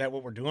trade, but is that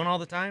what we're doing all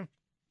the time?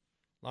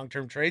 Long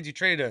term trades, you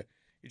trade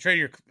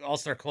your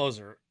all-star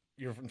closer,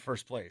 you're in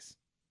first place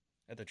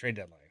at the trade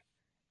deadline.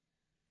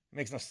 It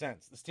makes no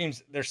sense.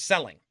 They're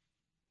selling.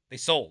 They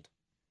sold.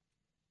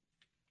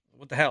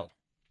 What the hell?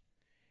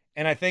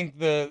 And I think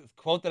the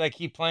quote that I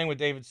keep playing with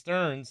David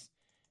Stearns,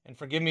 and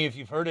forgive me if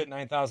you've heard it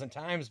 9,000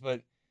 times,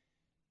 but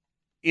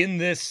in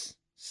this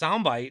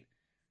soundbite,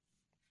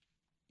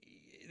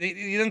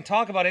 he doesn't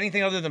talk about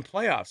anything other than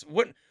playoffs.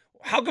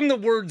 How come the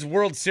words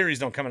World Series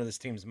don't come out of this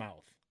team's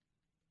mouth?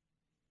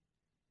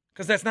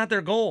 Because that's not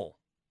their goal.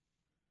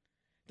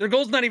 Their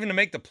goal is not even to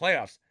make the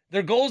playoffs.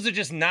 Their goal is to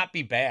just not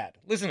be bad.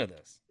 Listen to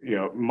this.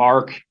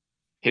 Mark,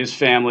 his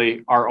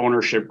family, our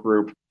ownership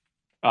group,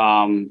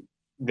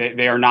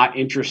 they are not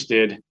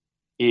interested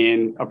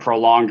in a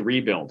prolonged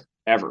rebuild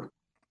ever.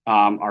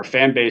 Our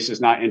fan base is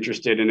not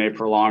interested in a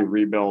prolonged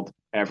rebuild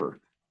ever.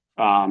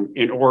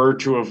 In order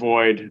to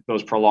avoid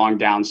those prolonged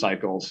down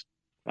cycles,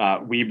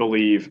 we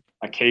believe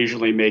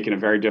occasionally making a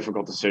very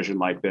difficult decision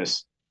like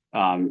this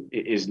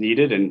is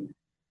needed.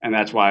 And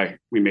that's why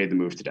we made the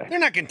move today. They're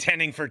not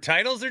contending for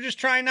titles. They're just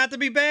trying not to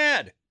be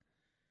bad.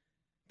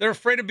 They're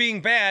afraid of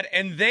being bad,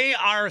 and they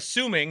are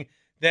assuming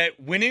that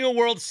winning a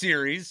World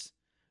Series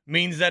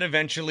means that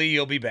eventually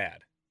you'll be bad.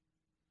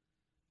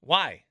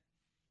 Why?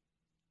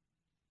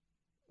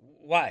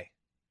 Why?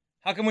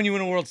 How come when you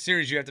win a World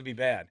Series you have to be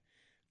bad?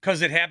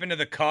 Because it happened to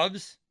the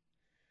Cubs?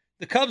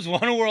 The Cubs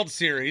won a World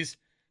Series,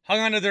 hung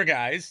on to their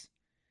guys,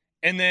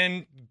 and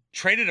then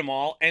traded them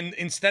all. And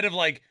instead of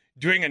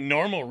doing a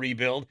normal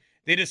rebuild,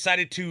 they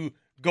decided to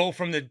go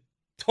from the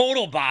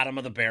total bottom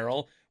of the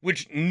barrel,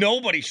 which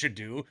nobody should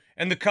do,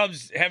 and the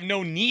Cubs have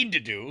no need to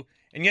do,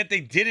 and yet they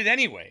did it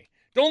anyway.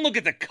 Don't look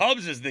at the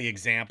Cubs as the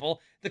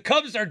example. The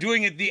Cubs are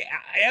doing it the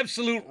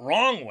absolute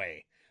wrong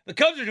way. The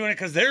Cubs are doing it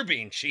because they're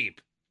being cheap.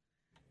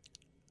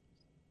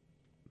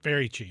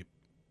 Very cheap.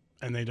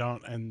 And they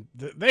don't, and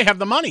they have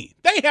the money.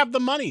 They have the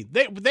money.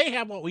 They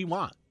have what we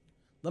want.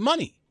 The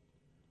money.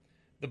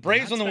 The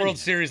Braves won the World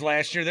Series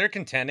last year. They're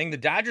contending. The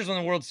Dodgers won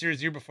the World Series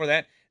the year before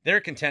that. They're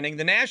contending.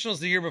 The Nationals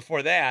the year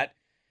before that.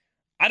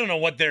 I don't know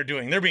what they're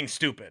doing. They're being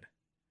stupid.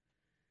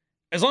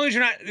 As long as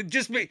you're not,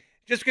 just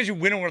because you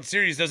win a World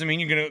Series doesn't mean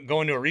you're going to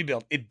go into a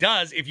rebuild. It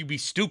does if you be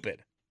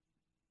stupid.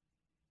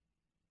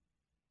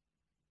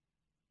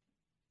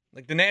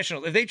 Like the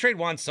Nationals, if they trade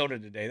Juan Soto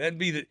today, that'd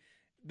be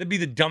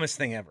the dumbest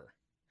thing ever.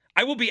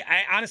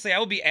 Honestly, I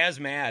will be as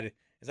mad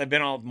as I've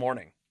been all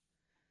morning.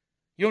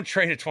 You don't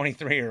trade a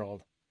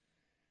 23-year-old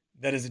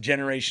that is a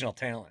generational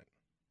talent.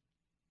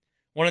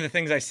 One of the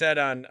things I said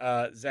on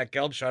Zach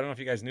Gelb's show, I don't know if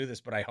you guys knew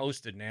this, but I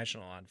hosted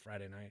National on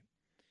Friday night,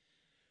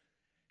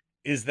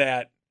 is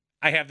that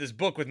I have this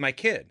book with my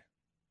kid.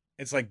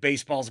 It's like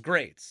Baseball's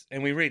Greats,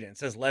 and we read it. It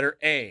says letter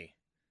A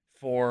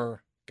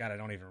for, God, I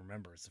don't even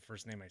remember. It's the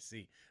first name I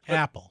see. But,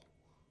 Apple.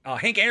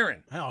 Hank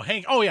Aaron. Oh,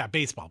 Hank. Oh, yeah,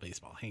 baseball.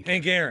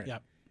 Hank Aaron.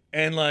 Yep.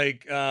 And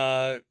like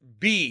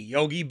B,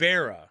 Yogi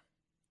Berra.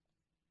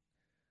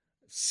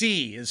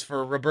 C is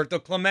for Roberto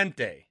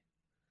Clemente.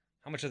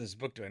 How much of this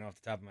book do I know off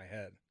the top of my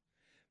head?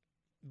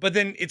 But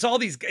then it's all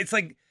these, it's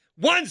like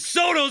Juan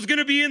Soto's going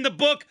to be in the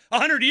book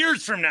 100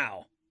 years from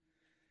now.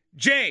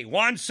 J,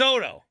 Juan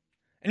Soto.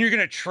 And you're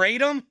going to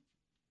trade him?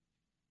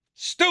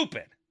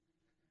 Stupid.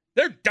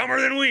 They're dumber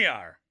than we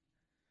are.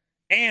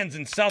 Ann's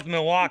in South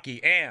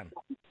Milwaukee. Ann.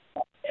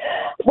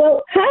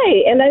 Well,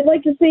 hi, and I'd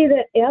like to say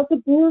that as a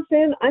Brewer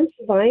fan, I'm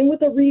fine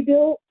with a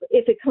rebuild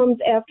if it comes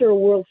after a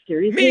World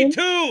Series Me win.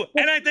 too,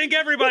 and I think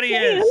everybody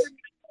is.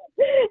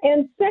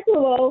 And second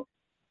of all,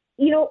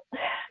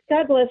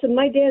 God bless him,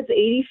 my dad's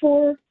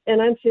 84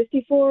 and I'm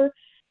 54,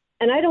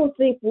 and I don't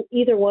think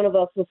either one of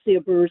us will see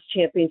a Brewers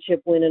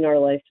championship win in our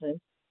lifetime.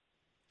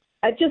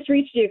 I've just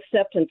reached the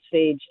acceptance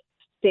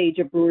stage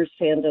of Brewers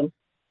fandom.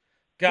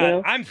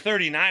 God, I'm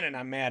 39 and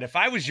I'm mad. If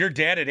I was your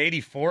dad at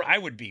 84, I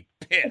would be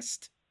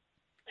pissed.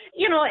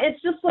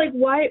 It's just like,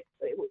 why?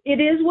 It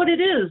is what it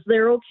is.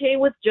 They're okay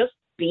with just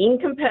being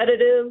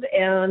competitive,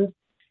 and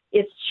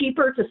it's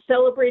cheaper to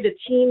celebrate a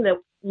team that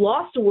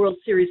lost a World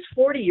Series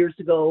 40 years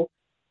ago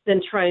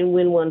than try and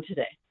win one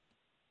today,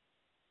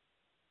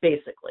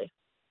 basically.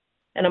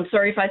 And I'm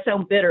sorry if I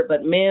sound bitter,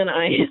 but man,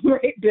 I am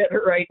right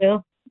bitter right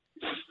now.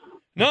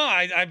 No,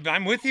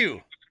 I'm with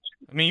you.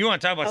 I mean, you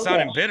want to talk about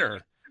sounding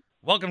bitter?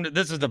 Welcome to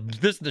this is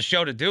the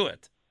show to do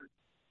it.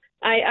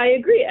 I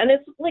agree, and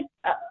it's like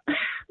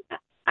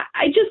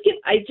I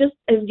just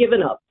have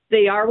given up.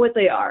 They are what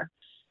they are.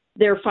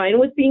 They're fine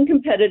with being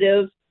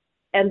competitive,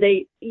 and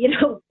they,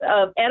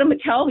 Adam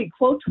McCalvy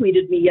quote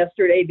tweeted me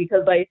yesterday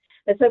because I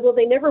said, well,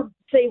 they never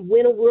say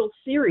win a World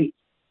Series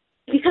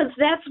because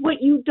that's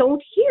what you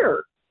don't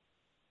hear.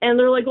 And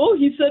they're like, oh,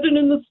 he said it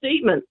in the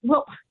statement.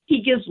 Well,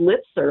 he gives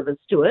lip service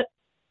to it.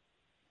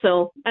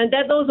 So, and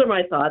those are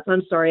my thoughts.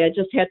 I'm sorry, I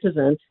just had to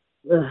vent.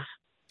 Ugh.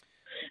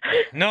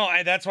 No,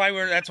 that's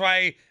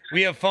why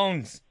we have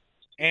phones.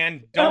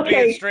 And don't be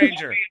a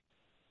stranger.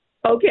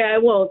 Okay, I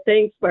won't.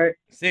 Thanks, Bart.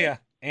 See ya.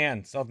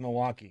 And South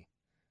Milwaukee.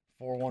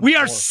 414. We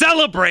are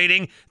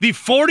celebrating the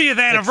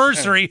 40th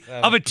anniversary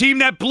of a team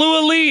that blew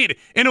a lead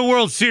in a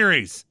World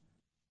Series.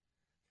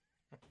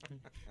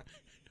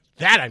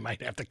 That I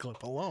might have to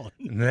clip alone.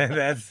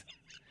 That's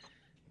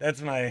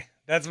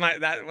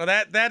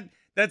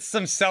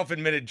some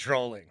self-admitted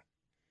trolling.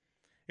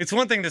 It's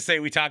one thing to say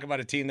we talk about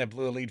a team that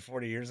blew a lead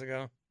 40 years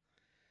ago.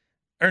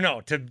 Or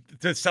no,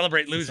 to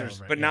celebrate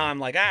losers. But now I'm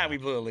like, we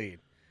blew a lead.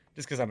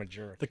 Just because I'm a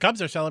jerk. The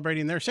Cubs are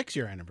celebrating their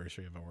 6-year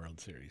anniversary of a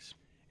World Series.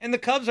 And the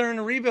Cubs are in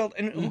a rebuild,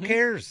 and who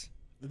cares?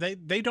 They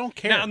don't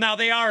care. Now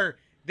they are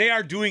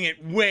doing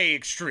it way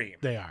extreme.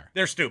 They are.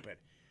 They're stupid.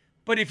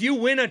 But if you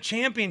win a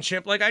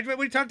championship, like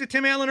we talked to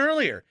Tim Allen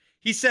earlier,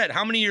 he said,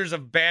 how many years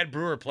of bad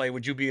Brewer play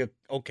would you be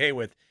okay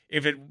with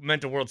if it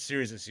meant a World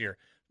Series this year?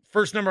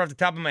 First number off the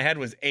top of my head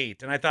was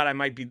 8, and I thought I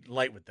might be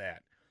light with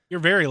that. You're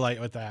very light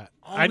with that.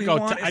 I'd go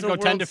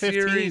 10 to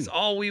 15. Series.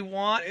 All we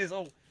want to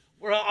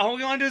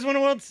do is win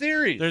a World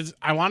Series.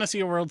 I want to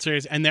see a World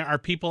Series, and there are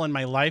people in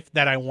my life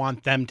that I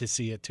want them to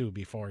see it too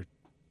before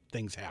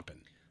things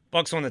happen.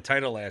 Bucks won the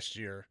title last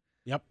year.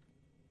 Yep.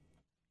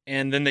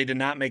 And then they did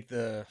not make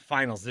the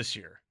finals this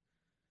year.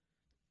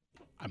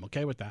 I'm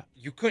okay with that.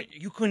 You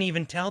couldn't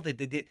even tell that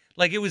they did.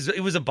 Like it was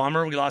a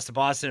bummer. We lost to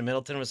Boston and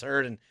Middleton was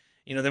hurt, and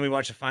then we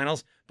watched the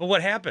finals. But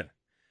what happened?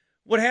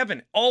 What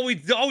happened? All we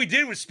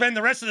did was spend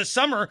the rest of the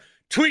summer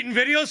tweeting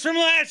videos from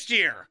last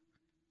year.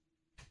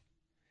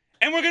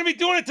 And we're going to be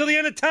doing it till the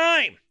end of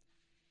time.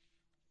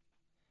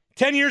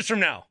 10 years from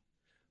now.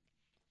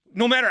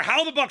 No matter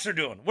how the Bucks are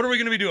doing, what are we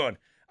going to be doing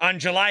on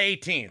July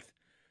 18th?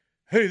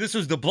 Hey, this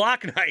was the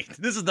block night.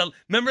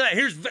 Remember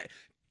that?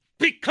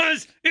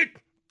 Because it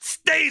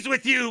stays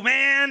with you,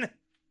 man.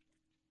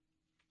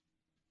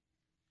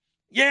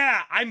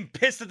 Yeah, I'm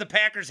pissed that the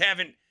Packers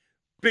haven't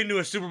been to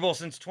a Super Bowl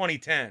since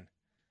 2010.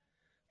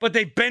 But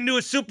they've been to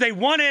a Super Bowl. They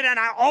won it, and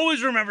I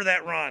always remember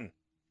that run.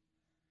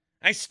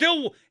 I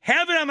still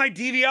have it on my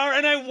DVR,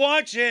 and I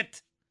watch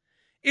it.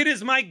 It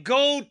is my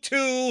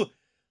go-to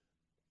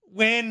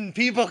when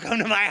people come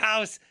to my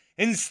house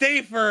and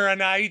stay for a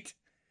night,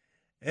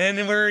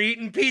 and we're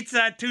eating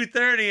pizza at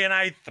 2:30, and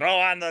I throw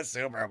on the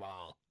Super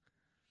Bowl.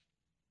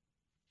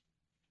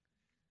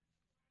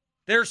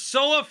 They're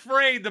so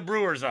afraid, the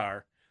Brewers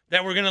are,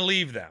 that we're going to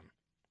leave them.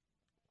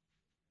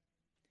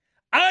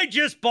 I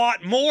just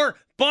bought more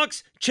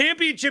Bucks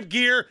championship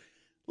gear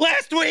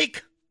last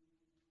week.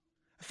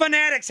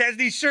 Fanatics has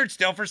these shirts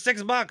still for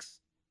 $6.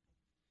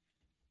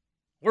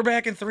 We're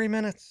back in 3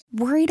 minutes.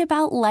 Worried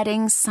about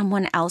letting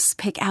someone else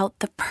pick out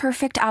the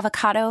perfect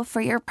avocado for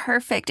your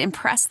perfect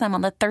impress them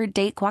on the third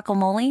date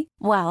guacamole?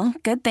 Well,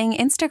 good thing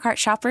Instacart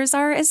shoppers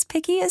are as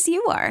picky as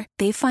you are.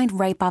 They find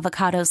ripe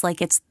avocados like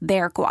it's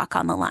their guac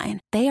on the line.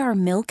 They are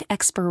milk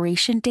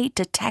expiration date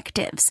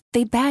detectives.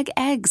 They bag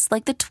eggs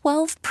like the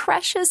 12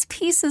 precious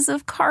pieces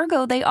of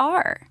cargo they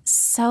are.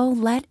 So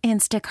let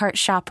Instacart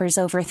shoppers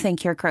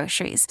overthink your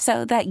groceries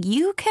so that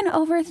you can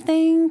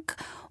overthink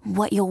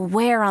what you'll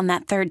wear on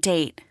that third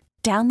date.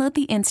 Download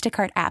the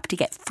Instacart app to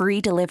get free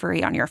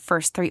delivery on your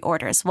first 3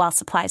 orders while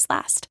supplies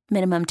last.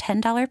 Minimum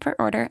 $10 per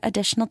order.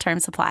 Additional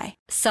terms apply.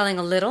 Selling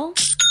a little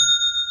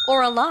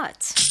or a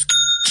lot?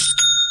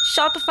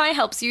 Shopify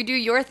helps you do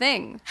your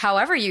thing,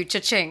 however you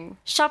cha-ching.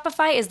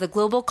 Shopify is the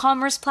global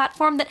commerce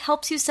platform that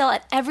helps you sell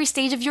at every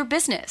stage of your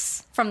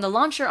business. From the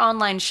launch your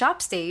online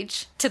shop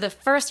stage, to the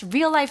first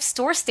real-life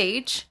store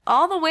stage,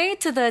 all the way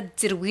to the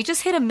did we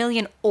just hit 1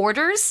 million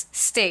orders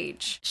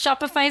stage.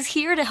 Shopify's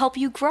here to help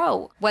you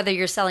grow. Whether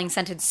you're selling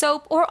scented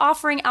soap or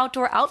offering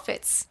outdoor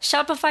outfits,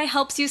 Shopify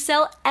helps you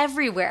sell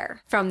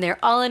everywhere. From their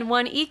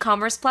all-in-one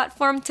e-commerce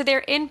platform to their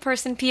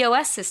in-person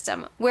POS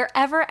system,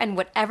 wherever and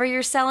whatever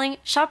you're selling,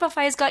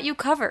 Shopify's got you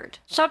covered.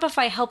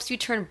 Shopify helps you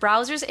turn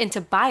browsers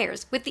into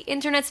buyers with the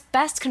internet's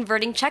best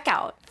converting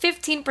checkout.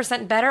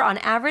 15% better on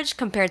average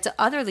compared to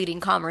other leading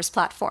commerce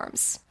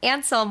platforms.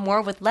 And sell more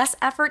with less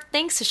effort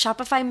thanks to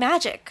Shopify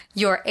Magic,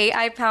 your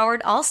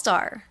AI-powered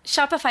all-star.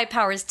 Shopify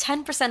powers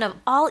 10% of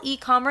all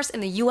e-commerce in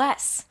the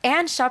US.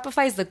 And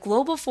Shopify is the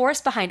global force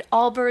behind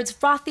Allbirds,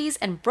 Rothy's,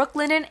 and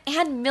Brooklinen,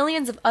 and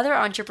millions of other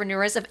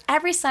entrepreneurs of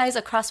every size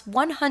across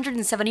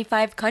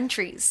 175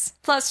 countries.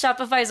 Plus,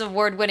 Shopify's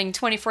award-winning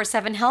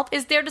 24/7 help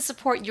is there to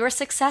support your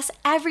success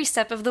every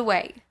step of the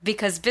way.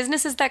 Because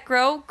businesses that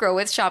grow, grow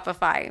with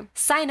Shopify.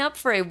 Sign up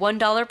for a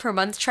 $1 per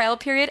month trial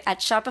period at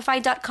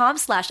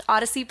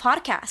shopify.com/Odyssey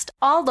Podcast,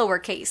 all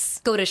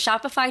lowercase. Go to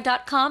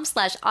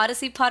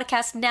shopify.com/Odyssey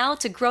Podcast now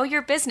to grow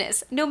your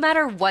business, no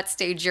matter what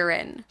stage you're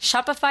in.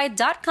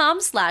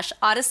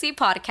 Shopify.com/Odyssey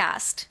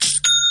Podcast.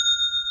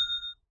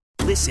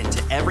 Listen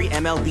to every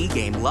MLB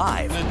game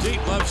live. In the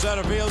deep left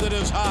center field, it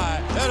is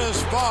high, it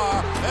is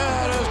far,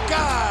 it is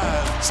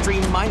gone.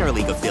 Stream minor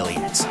league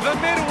affiliates. The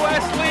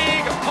Midwest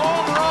League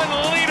home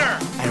run leader.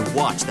 And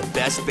watch the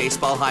best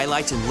baseball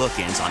highlights and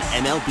look-ins on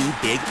MLB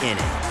Big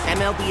Inning.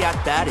 MLB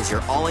At Bat is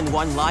your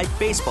all-in-one live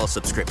baseball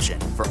subscription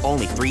for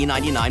only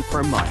 $3.99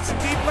 per month.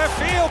 Deep left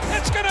field,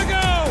 it's gonna go.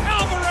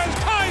 Alvarez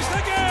ties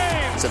the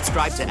game.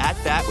 Subscribe to At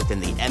Bat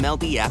within the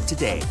MLB app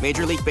today.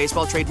 Major League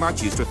Baseball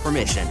trademarks used with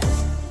permission.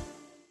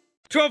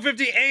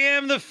 12:50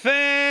 a.m. The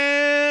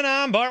Fan.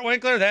 I'm Bart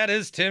Winkler. That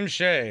is Tim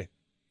Shea.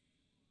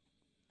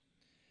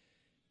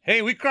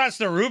 Hey, we crossed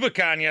the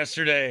Rubicon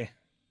yesterday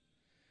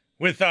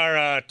with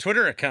our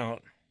Twitter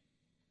account.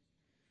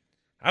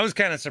 I was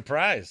kind of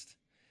surprised.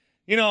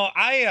 You know,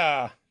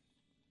 I'm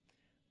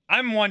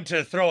one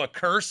to throw a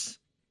curse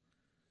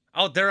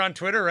out there on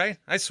Twitter, right?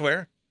 I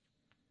swear.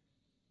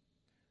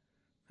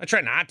 I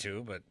try not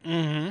to, but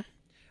I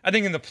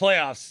think in the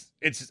playoffs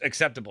it's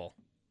acceptable.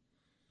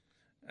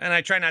 And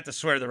I try not to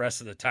swear the rest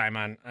of the time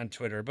on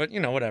Twitter, but,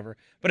 you know, whatever.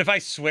 But if I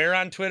swear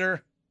on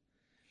Twitter,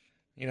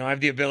 you know, I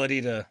have the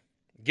ability to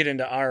get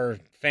into our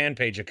fan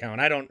page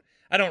account. I don't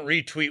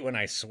retweet when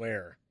I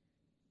swear.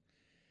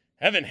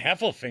 Evan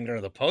Heffelfinger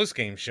of the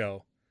postgame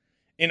show,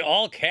 in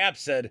all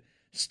caps, said,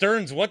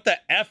 "Stearns, what the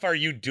F are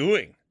you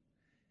doing?"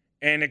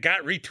 And it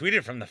got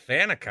retweeted from the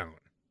fan account.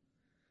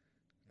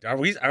 Are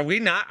we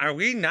not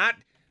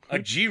a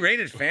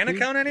G-rated fan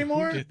account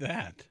anymore? Who did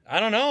that? I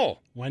don't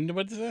know. When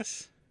was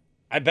this?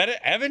 I bet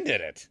Evan did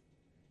it.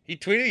 He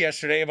tweeted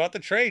yesterday about the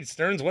trade.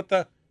 Stearns, what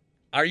the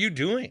are you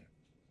doing?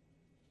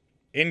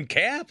 In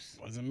caps.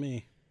 Wasn't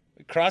me.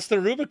 We crossed the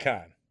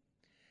Rubicon.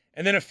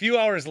 And then a few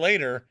hours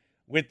later,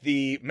 with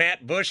the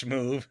Matt Bush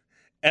move,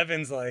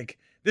 Evan's like,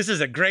 "This is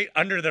a great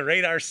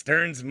under-the-radar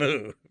Stearns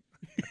move."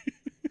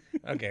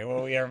 Okay,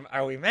 well,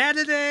 are we mad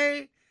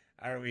today?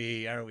 Are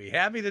we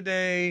happy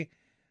today?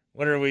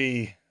 What are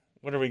we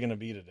going to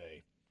be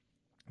today?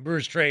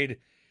 Brewers trade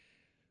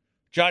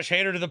Josh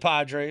Hader to the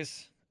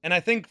Padres. And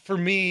I think for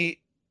me,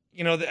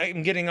 you know,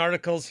 I'm getting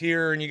articles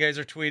here and you guys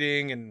are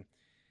tweeting and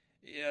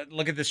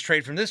look at this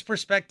trade from this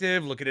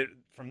perspective, look at it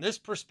from this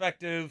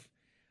perspective.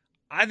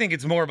 I think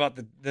it's more about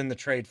than the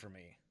trade for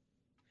me.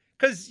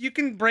 Because you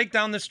can break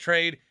down this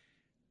trade.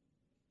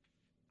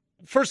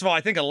 First of all,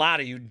 I think a lot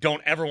of you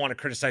don't ever want to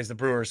criticize the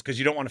Brewers because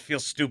you don't want to feel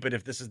stupid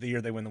if this is the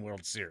year they win the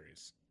World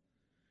Series.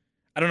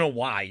 I don't know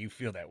why you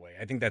feel that way.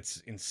 I think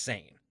that's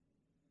insane.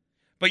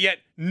 But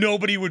yet,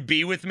 nobody would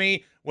be with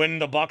me when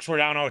the Bucks were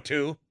down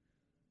 0-2.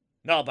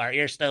 No, Bart,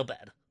 you're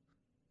stupid.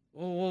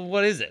 Well,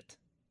 what is it?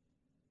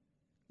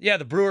 Yeah,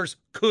 the Brewers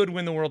could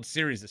win the World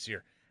Series this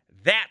year.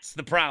 That's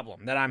the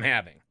problem that I'm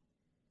having.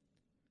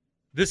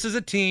 This is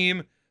a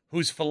team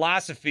whose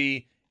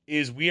philosophy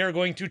is we are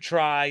going to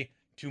try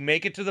to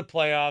make it to the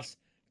playoffs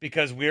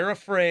because we're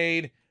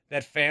afraid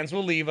that fans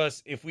will leave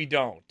us if we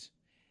don't.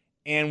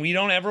 And we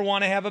don't ever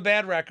want to have a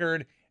bad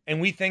record. And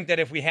we think that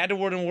if we had to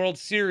win a World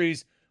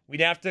Series, We'd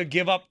have to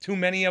give up too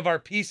many of our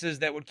pieces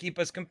that would keep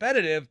us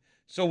competitive,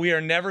 so we are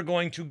never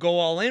going to go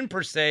all in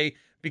per se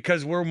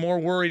because we're more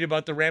worried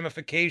about the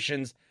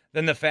ramifications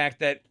than the fact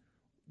that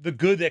the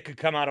good that could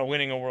come out of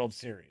winning a World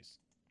Series.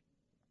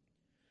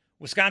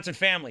 Wisconsin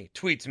Family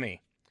tweets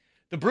me,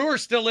 the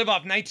Brewers still live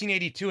off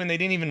 1982 and they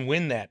didn't even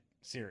win that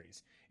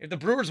series. If the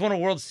Brewers won a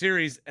World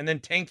Series and then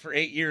tanked for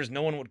 8 years,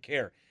 no one would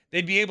care.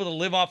 They'd be able to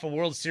live off a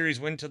World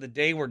Series win till the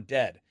day we're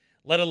dead,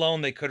 let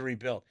alone they could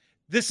rebuild.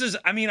 This is,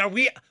 I mean, are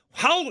we,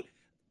 how,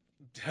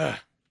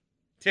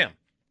 Tim.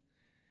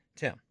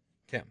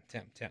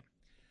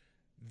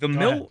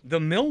 The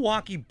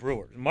Milwaukee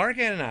Brewers, Mark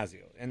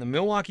Ananazio and the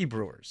Milwaukee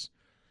Brewers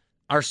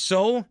are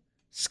so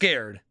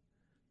scared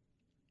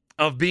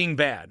of being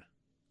bad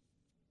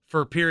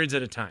for periods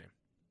at a time,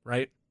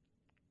 right?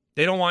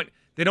 They don't want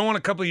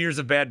a couple of years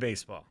of bad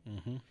baseball.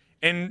 Mm-hmm.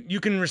 And you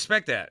can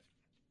respect that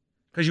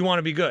because you want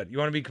to be good. You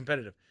want to be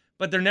competitive.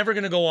 But they're never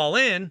going to go all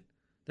in.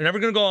 They're never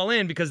going to go all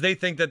in because they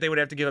think that they would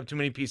have to give up too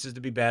many pieces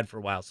to be bad for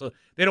a while. So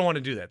they don't want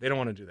to do that.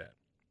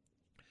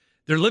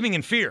 They're living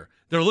in fear.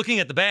 They're looking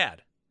at the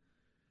bad.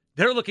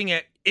 They're looking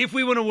at, if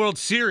we win a World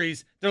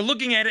Series, they're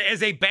looking at it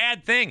as a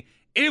bad thing.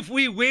 If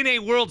we win a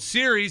World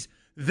Series,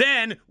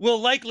 then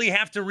we'll likely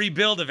have to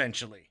rebuild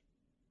eventually.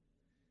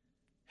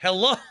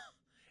 Hello?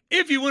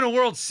 If you win a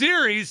World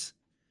Series,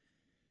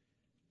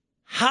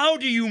 how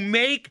do you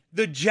make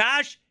the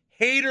Josh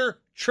Hader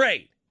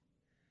trade?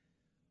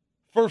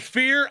 For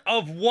fear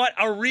of what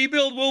a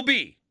rebuild will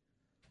be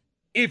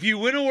if you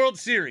win a World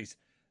Series,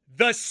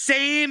 the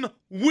same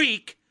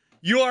week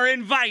you are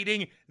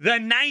inviting the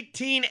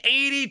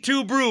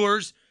 1982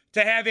 Brewers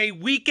to have a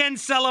weekend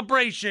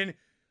celebration,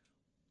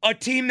 a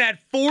team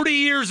that 40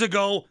 years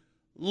ago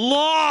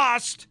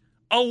lost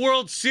a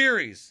World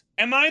Series.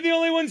 Am I the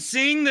only one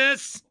seeing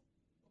this?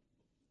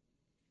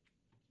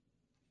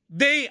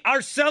 They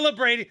are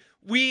celebrating.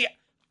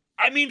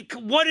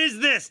 What is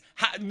this?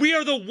 We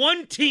are the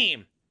one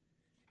team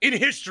in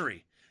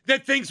history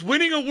that thinks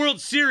winning a World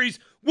Series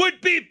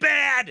would be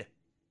bad.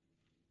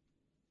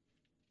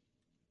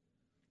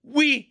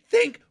 We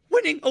think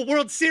winning a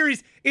World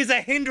Series is a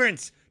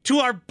hindrance to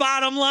our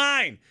bottom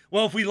line.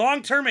 Well, if we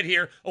long-term it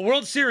here, a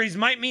World Series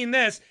might mean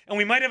this, and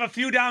we might have a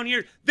few down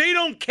years. They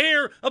don't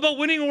care about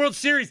winning a World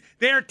Series.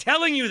 They are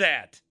telling you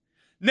that.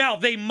 Now,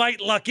 they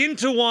might luck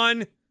into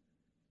one,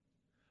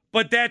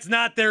 but that's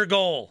not their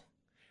goal.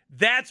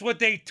 That's what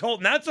they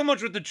told, not so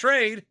much with the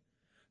trade,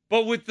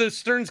 but with the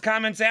Stearns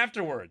comments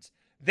afterwards.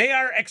 They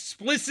are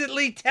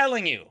explicitly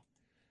telling you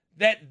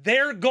that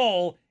their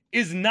goal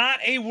is not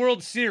a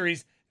World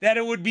Series, that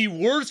it would be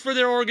worse for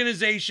their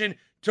organization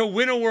to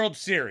win a World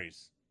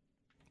Series.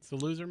 It's the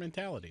loser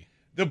mentality.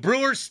 The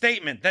Brewers'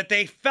 statement that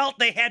they felt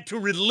they had to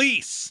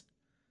release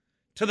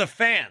to the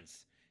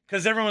fans,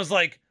 because everyone was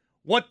like,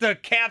 what the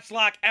caps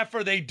lock F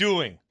are they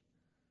doing?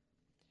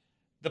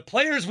 The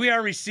players we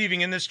are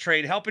receiving in this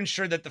trade help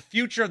ensure that the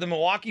future of the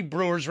Milwaukee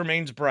Brewers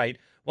remains bright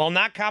while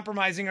not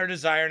compromising our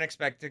desire and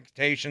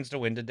expectations to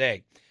win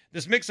today.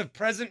 This mix of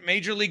present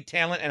major league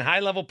talent and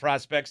high-level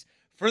prospects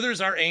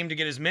furthers our aim to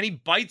get as many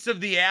bites of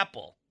the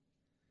apple,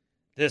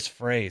 this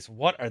phrase,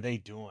 what are they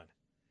doing,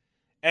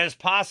 as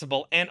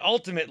possible, and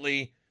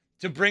ultimately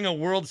to bring a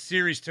World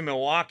Series to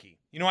Milwaukee.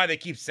 You know why they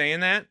keep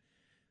saying that?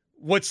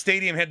 What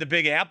stadium had the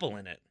Big Apple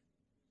in it?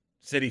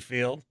 Citi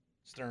Field,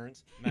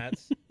 Stearns,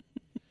 Mets.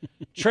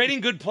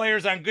 Trading good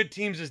players on good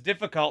teams is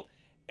difficult,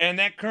 and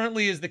that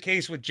currently is the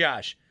case with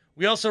Josh.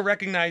 We also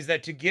recognize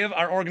that to give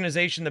our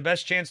organization the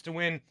best chance to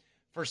win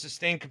for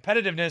sustained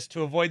competitiveness,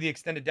 to avoid the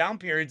extended down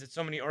periods that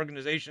so many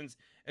organizations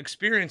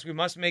experience, we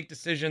must make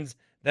decisions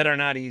that are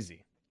not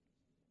easy.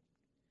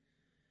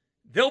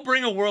 They'll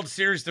bring a World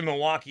Series to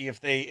Milwaukee if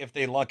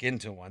they luck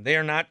into one. They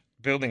are not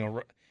building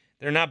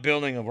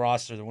a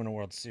roster to win a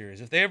World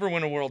Series. If they ever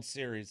win a World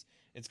Series,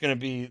 it's going to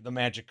be the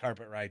magic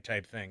carpet ride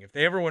type thing. If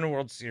they ever win a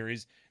World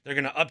Series, they're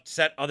going to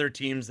upset other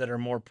teams that are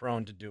more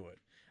prone to do it.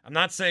 I'm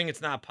not saying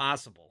it's not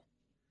possible.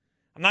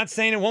 I'm not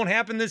saying it won't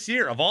happen this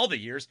year. Of all the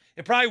years,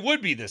 it probably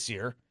would be this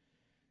year,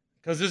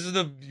 because this is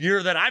the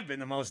year that I've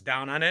been the most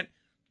down on it.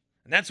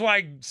 And that's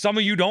why some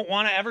of you don't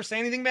want to ever say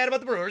anything bad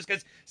about the Brewers,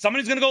 because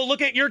somebody's going to go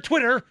look at your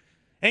Twitter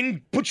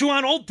and put you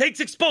on Old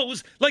Takes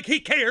Exposed like he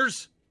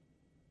cares.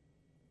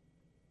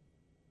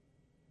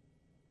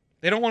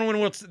 They don't want to win a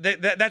World Series.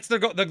 That's their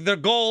goal. Their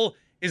goal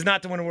is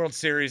not to win a World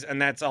Series,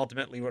 and that's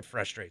ultimately what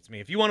frustrates me.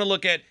 If you want to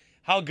look at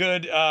how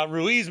good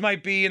Ruiz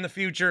might be in the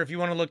future, if you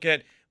want to look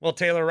at, well,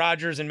 Taylor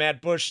Rogers and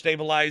Matt Bush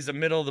stabilize the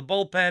middle of the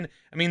bullpen,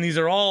 I mean, these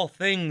are all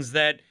things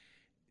that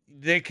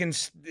they can,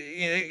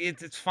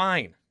 it's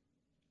fine.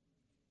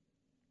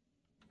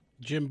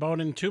 Jim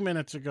Bowden, 2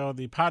 minutes ago,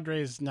 the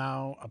Padres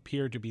now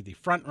appear to be the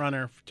front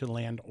runner to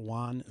land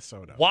Juan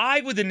Soto.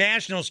 Why would the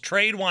Nationals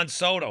trade Juan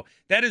Soto?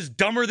 That is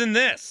dumber than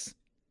this.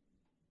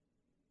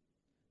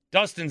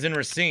 Dustin's in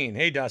Racine.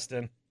 Hey,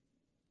 Dustin.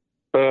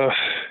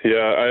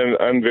 Yeah,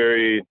 I'm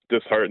very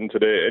disheartened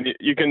today. And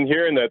you can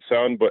hear in that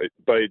sound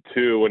bite,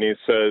 too, when he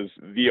says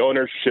the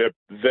ownership,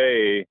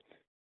 they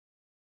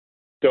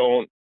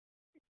don't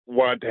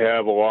want to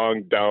have a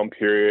long down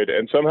period,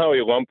 and somehow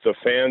he lumped the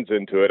fans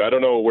into it. I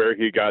don't know where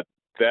he got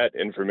that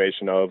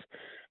information of,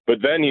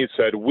 but then he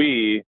said,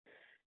 we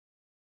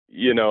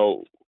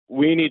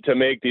need to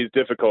make these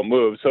difficult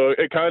moves. So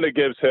it kind of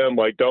gives him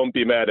like, don't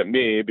be mad at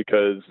me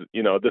because,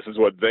 this is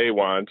what they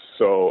want.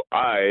 So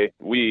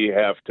we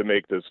have to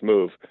make this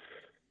move.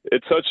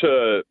 It's such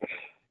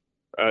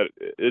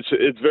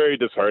it's very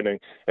disheartening.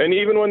 And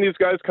even when these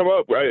guys come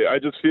up, I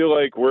just feel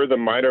like we're the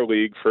minor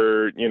league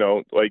for,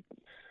 like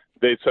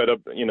they set up,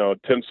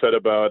 Tim said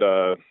about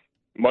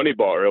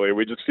Moneyball earlier.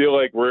 We just feel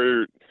like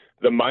we're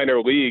the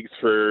minor leagues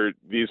for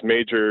these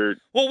major.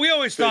 Well, we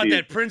always cities. thought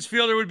that Prince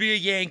Fielder would be a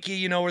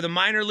Yankee. We're the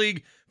minor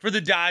league for the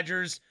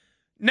Dodgers.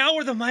 Now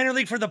we're the minor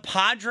league for the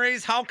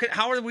Padres. How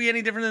are we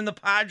any different than the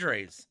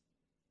Padres?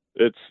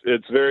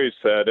 It's very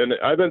sad. And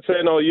I've been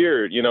saying all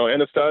year,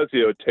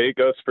 Anastasio, take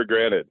us for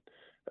granted.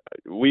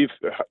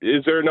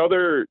 Is there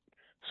another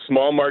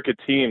small market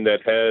team that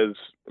has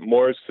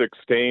more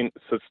sustained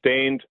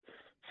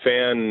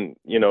fan,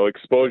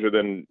 exposure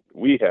than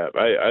we have?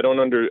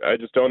 I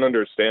just don't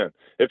understand.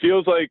 It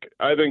feels like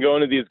I've been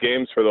going to these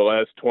games for the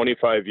last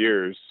 25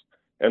 years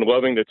and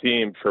loving the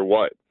team for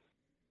what?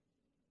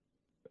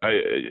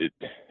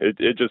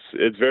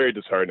 It's very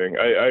disheartening.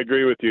 I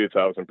agree with you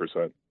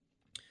 1,000%.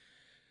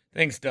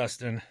 Thanks,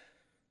 Dustin.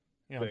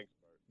 Thanks.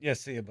 Yeah,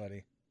 see you,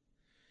 buddy.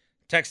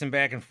 Texting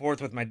back and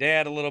forth with my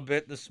dad a little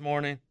bit this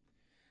morning,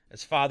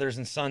 as fathers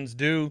and sons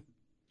do.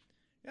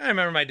 Yeah, I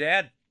remember my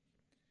dad.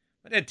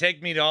 My dad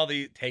taked me.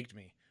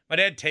 My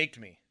dad taked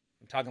me.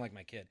 I'm talking like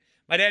my kid.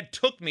 My dad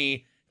took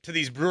me to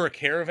these Brewer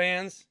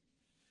caravans.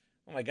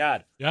 Oh, my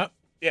God. Yep.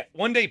 Yeah,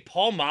 one day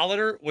Paul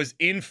Molitor was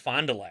in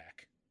Fond du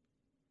Lac.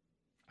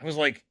 I was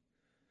like,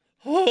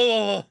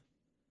 oh.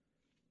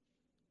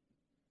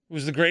 It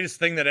was the greatest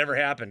thing that ever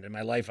happened in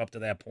my life up to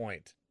that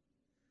point.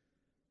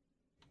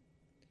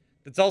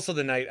 It's also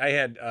the night I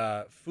had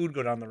food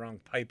go down the wrong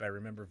pipe. I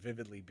remember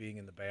vividly being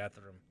in the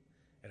bathroom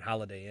at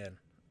Holiday Inn.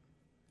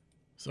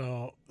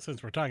 So,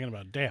 since we're talking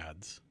about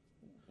dads.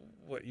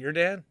 What, your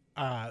dad?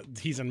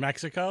 He's in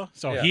Mexico,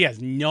 so Yeah. he has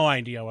no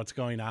idea what's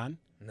going on.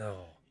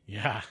 No.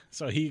 Yeah.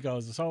 So he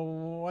goes,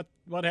 so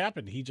what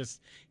happened?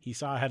 He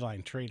saw a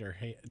headline, Trader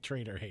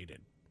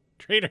hated.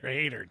 Trader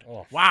hated.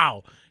 Oh.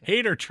 Wow.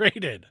 Hater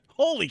traded.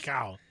 Holy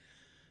cow.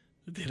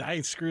 Did I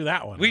screw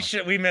that one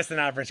up? We missed an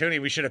opportunity.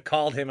 We should have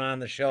called him on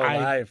the show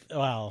live.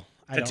 To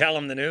tell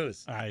him the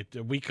news.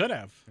 We could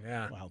have.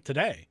 Yeah. Well,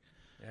 today.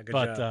 Yeah,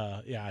 good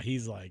job.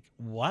 He's like,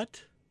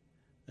 what?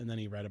 And then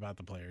he read about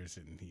the players,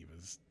 and he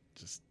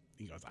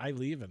goes, I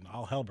leave, and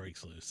all hell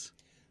breaks loose.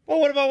 Well,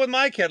 what about with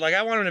my kid? Like,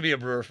 I want him to be a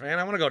Brewer fan.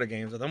 I want to go to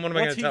games with him. What am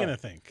I going to tell him?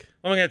 What's he going to think?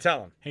 What am I going to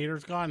tell him?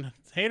 Hater's gone.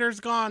 Hater's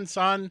gone,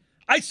 son.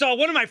 I saw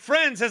one of my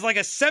friends has like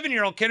a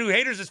 7-year-old kid who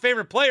Hater's his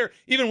favorite player,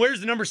 even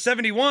wears the number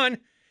 71,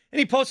 and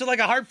he posted like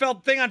a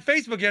heartfelt thing on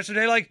Facebook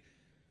yesterday, like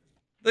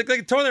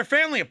it tore their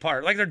family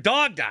apart, like their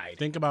dog died.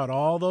 Think about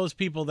all those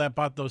people that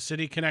bought those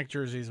City Connect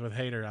jerseys with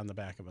Hater on the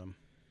back of them.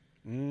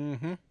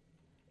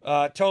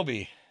 Mm-hmm.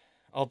 Toby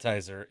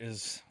Altizer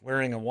is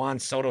wearing a Juan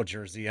Soto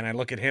jersey, and I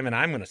look at him and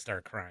I'm going to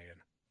start crying.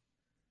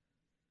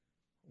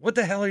 What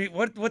the hell are you?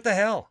 What the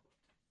hell?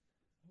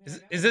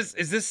 Is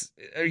this?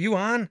 Are you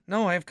on?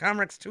 No, I have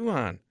Comrex 2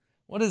 on.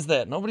 What is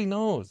that? Nobody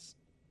knows.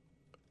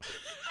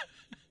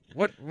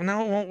 What?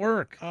 No, it won't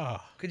work.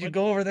 Could you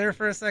go over there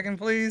for a second,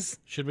 please?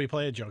 Should we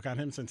play a joke on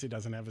him since he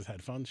doesn't have his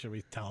headphones? Should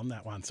we tell him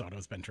that Juan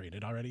Soto's been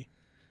traded already?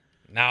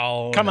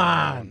 No. Come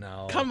on.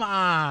 No. Come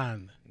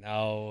on.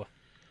 No.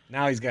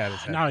 Now he's got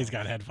his headphones. Now he's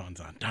got headphones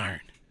on. Darn.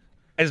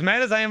 As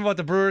mad as I am about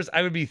the Brewers,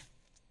 I would be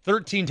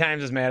 13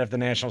 times as mad if the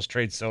Nationals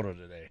trade Soto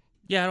today.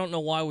 Yeah, I don't know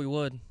why we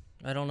would.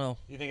 I don't know.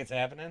 You think it's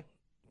happening?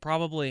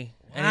 Probably.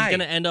 Why? And he's going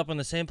to end up in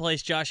the same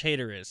place Josh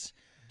Hader is.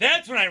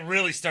 That's when I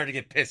really started to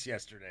get pissed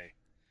yesterday.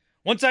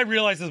 Once I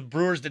realized the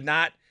Brewers did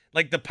not,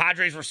 like the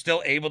Padres were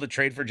still able to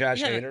trade for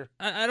Josh Hader.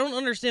 I don't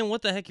understand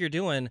what the heck you're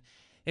doing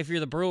if you're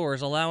the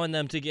Brewers, allowing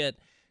them to get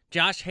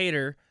Josh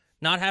Hader,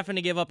 not having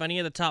to give up any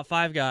of the top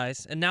 5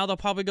 guys, and now they'll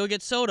probably go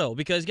get Soto.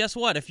 Because guess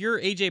what? If you're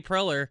A.J.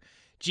 Preller,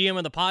 GM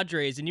of the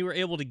Padres, and you were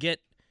able to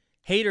get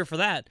Hader for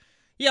that,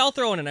 yeah, I'll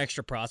throw in an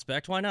extra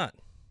prospect. Why not?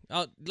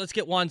 Let's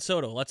get Juan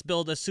Soto. Let's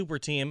build a super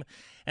team,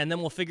 and then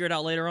we'll figure it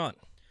out later on.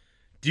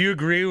 Do you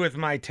agree with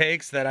my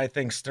takes that I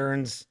think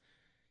Stearns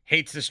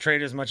hates this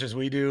trade as much as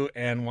we do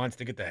and wants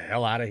to get the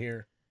hell out of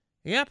here?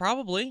 Yeah,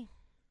 probably.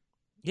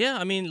 Yeah,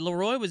 I mean,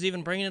 Leroy was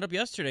even bringing it up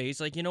yesterday.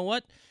 He's like, you know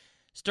what?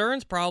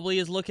 Stearns probably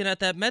is looking at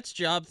that Mets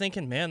job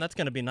thinking, man, that's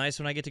going to be nice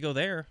when I get to go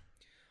there.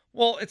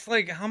 Well, it's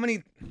like how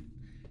many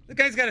the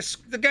guy's got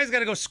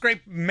to go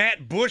scrape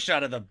Matt Bush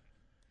out of the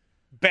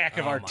back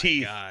of our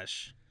teeth. Oh my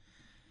gosh.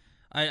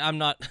 I'm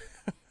not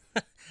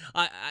what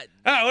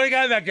do you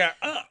got back there?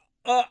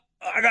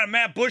 I got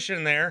Matt Bush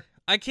in there.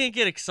 I can't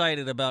get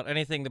excited about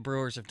anything the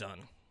Brewers have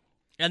done.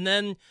 And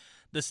then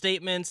the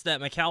statements that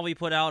McCalvy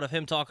put out of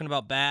him talking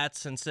about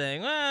bats and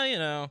saying, well, you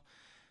know,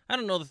 I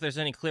don't know that there's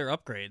any clear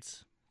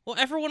upgrades. Well,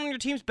 everyone on your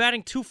team's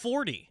batting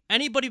 .240.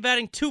 Anybody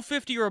batting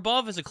 .250 or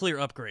above is a clear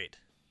upgrade.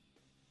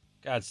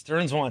 God,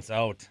 Stearns wants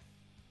out.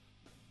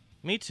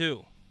 Me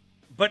too.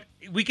 But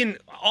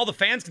all the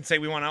fans can say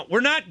we want out.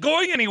 We're not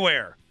going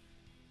anywhere.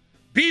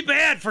 Be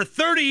bad for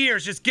 30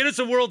 years. Just get us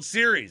a World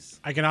Series.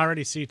 I can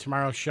already see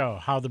tomorrow's show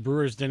how the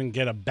Brewers didn't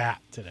get a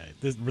bat today.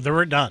 They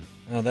were done.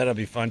 Oh, that'll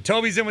be fun.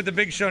 Toby's in with the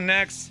big show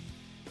next.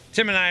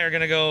 Tim and I are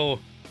going to go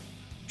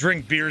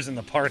drink beers in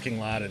the parking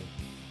lot and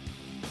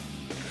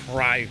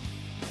cry.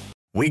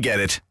 We get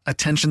it.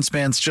 Attention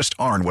spans just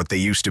aren't what they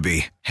used to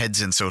be.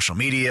 Heads in social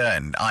media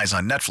and eyes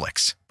on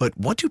Netflix. But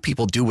what do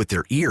people do with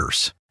their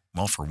ears?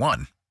 Well, for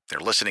one, they're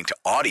listening to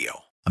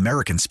audio.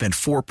 Americans spend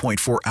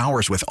 4.4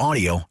 hours with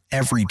audio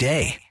every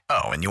day.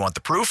 Oh, and you want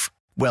the proof?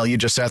 Well, you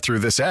just sat through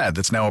this ad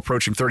that's now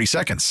approaching 30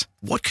 seconds.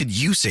 What could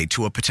you say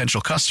to a potential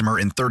customer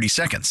in 30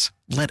 seconds?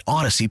 Let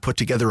Odyssey put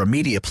together a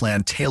media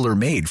plan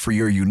tailor-made for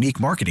your unique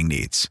marketing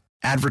needs.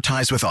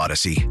 Advertise with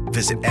Odyssey.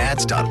 Visit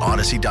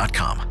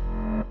ads.odyssey.com.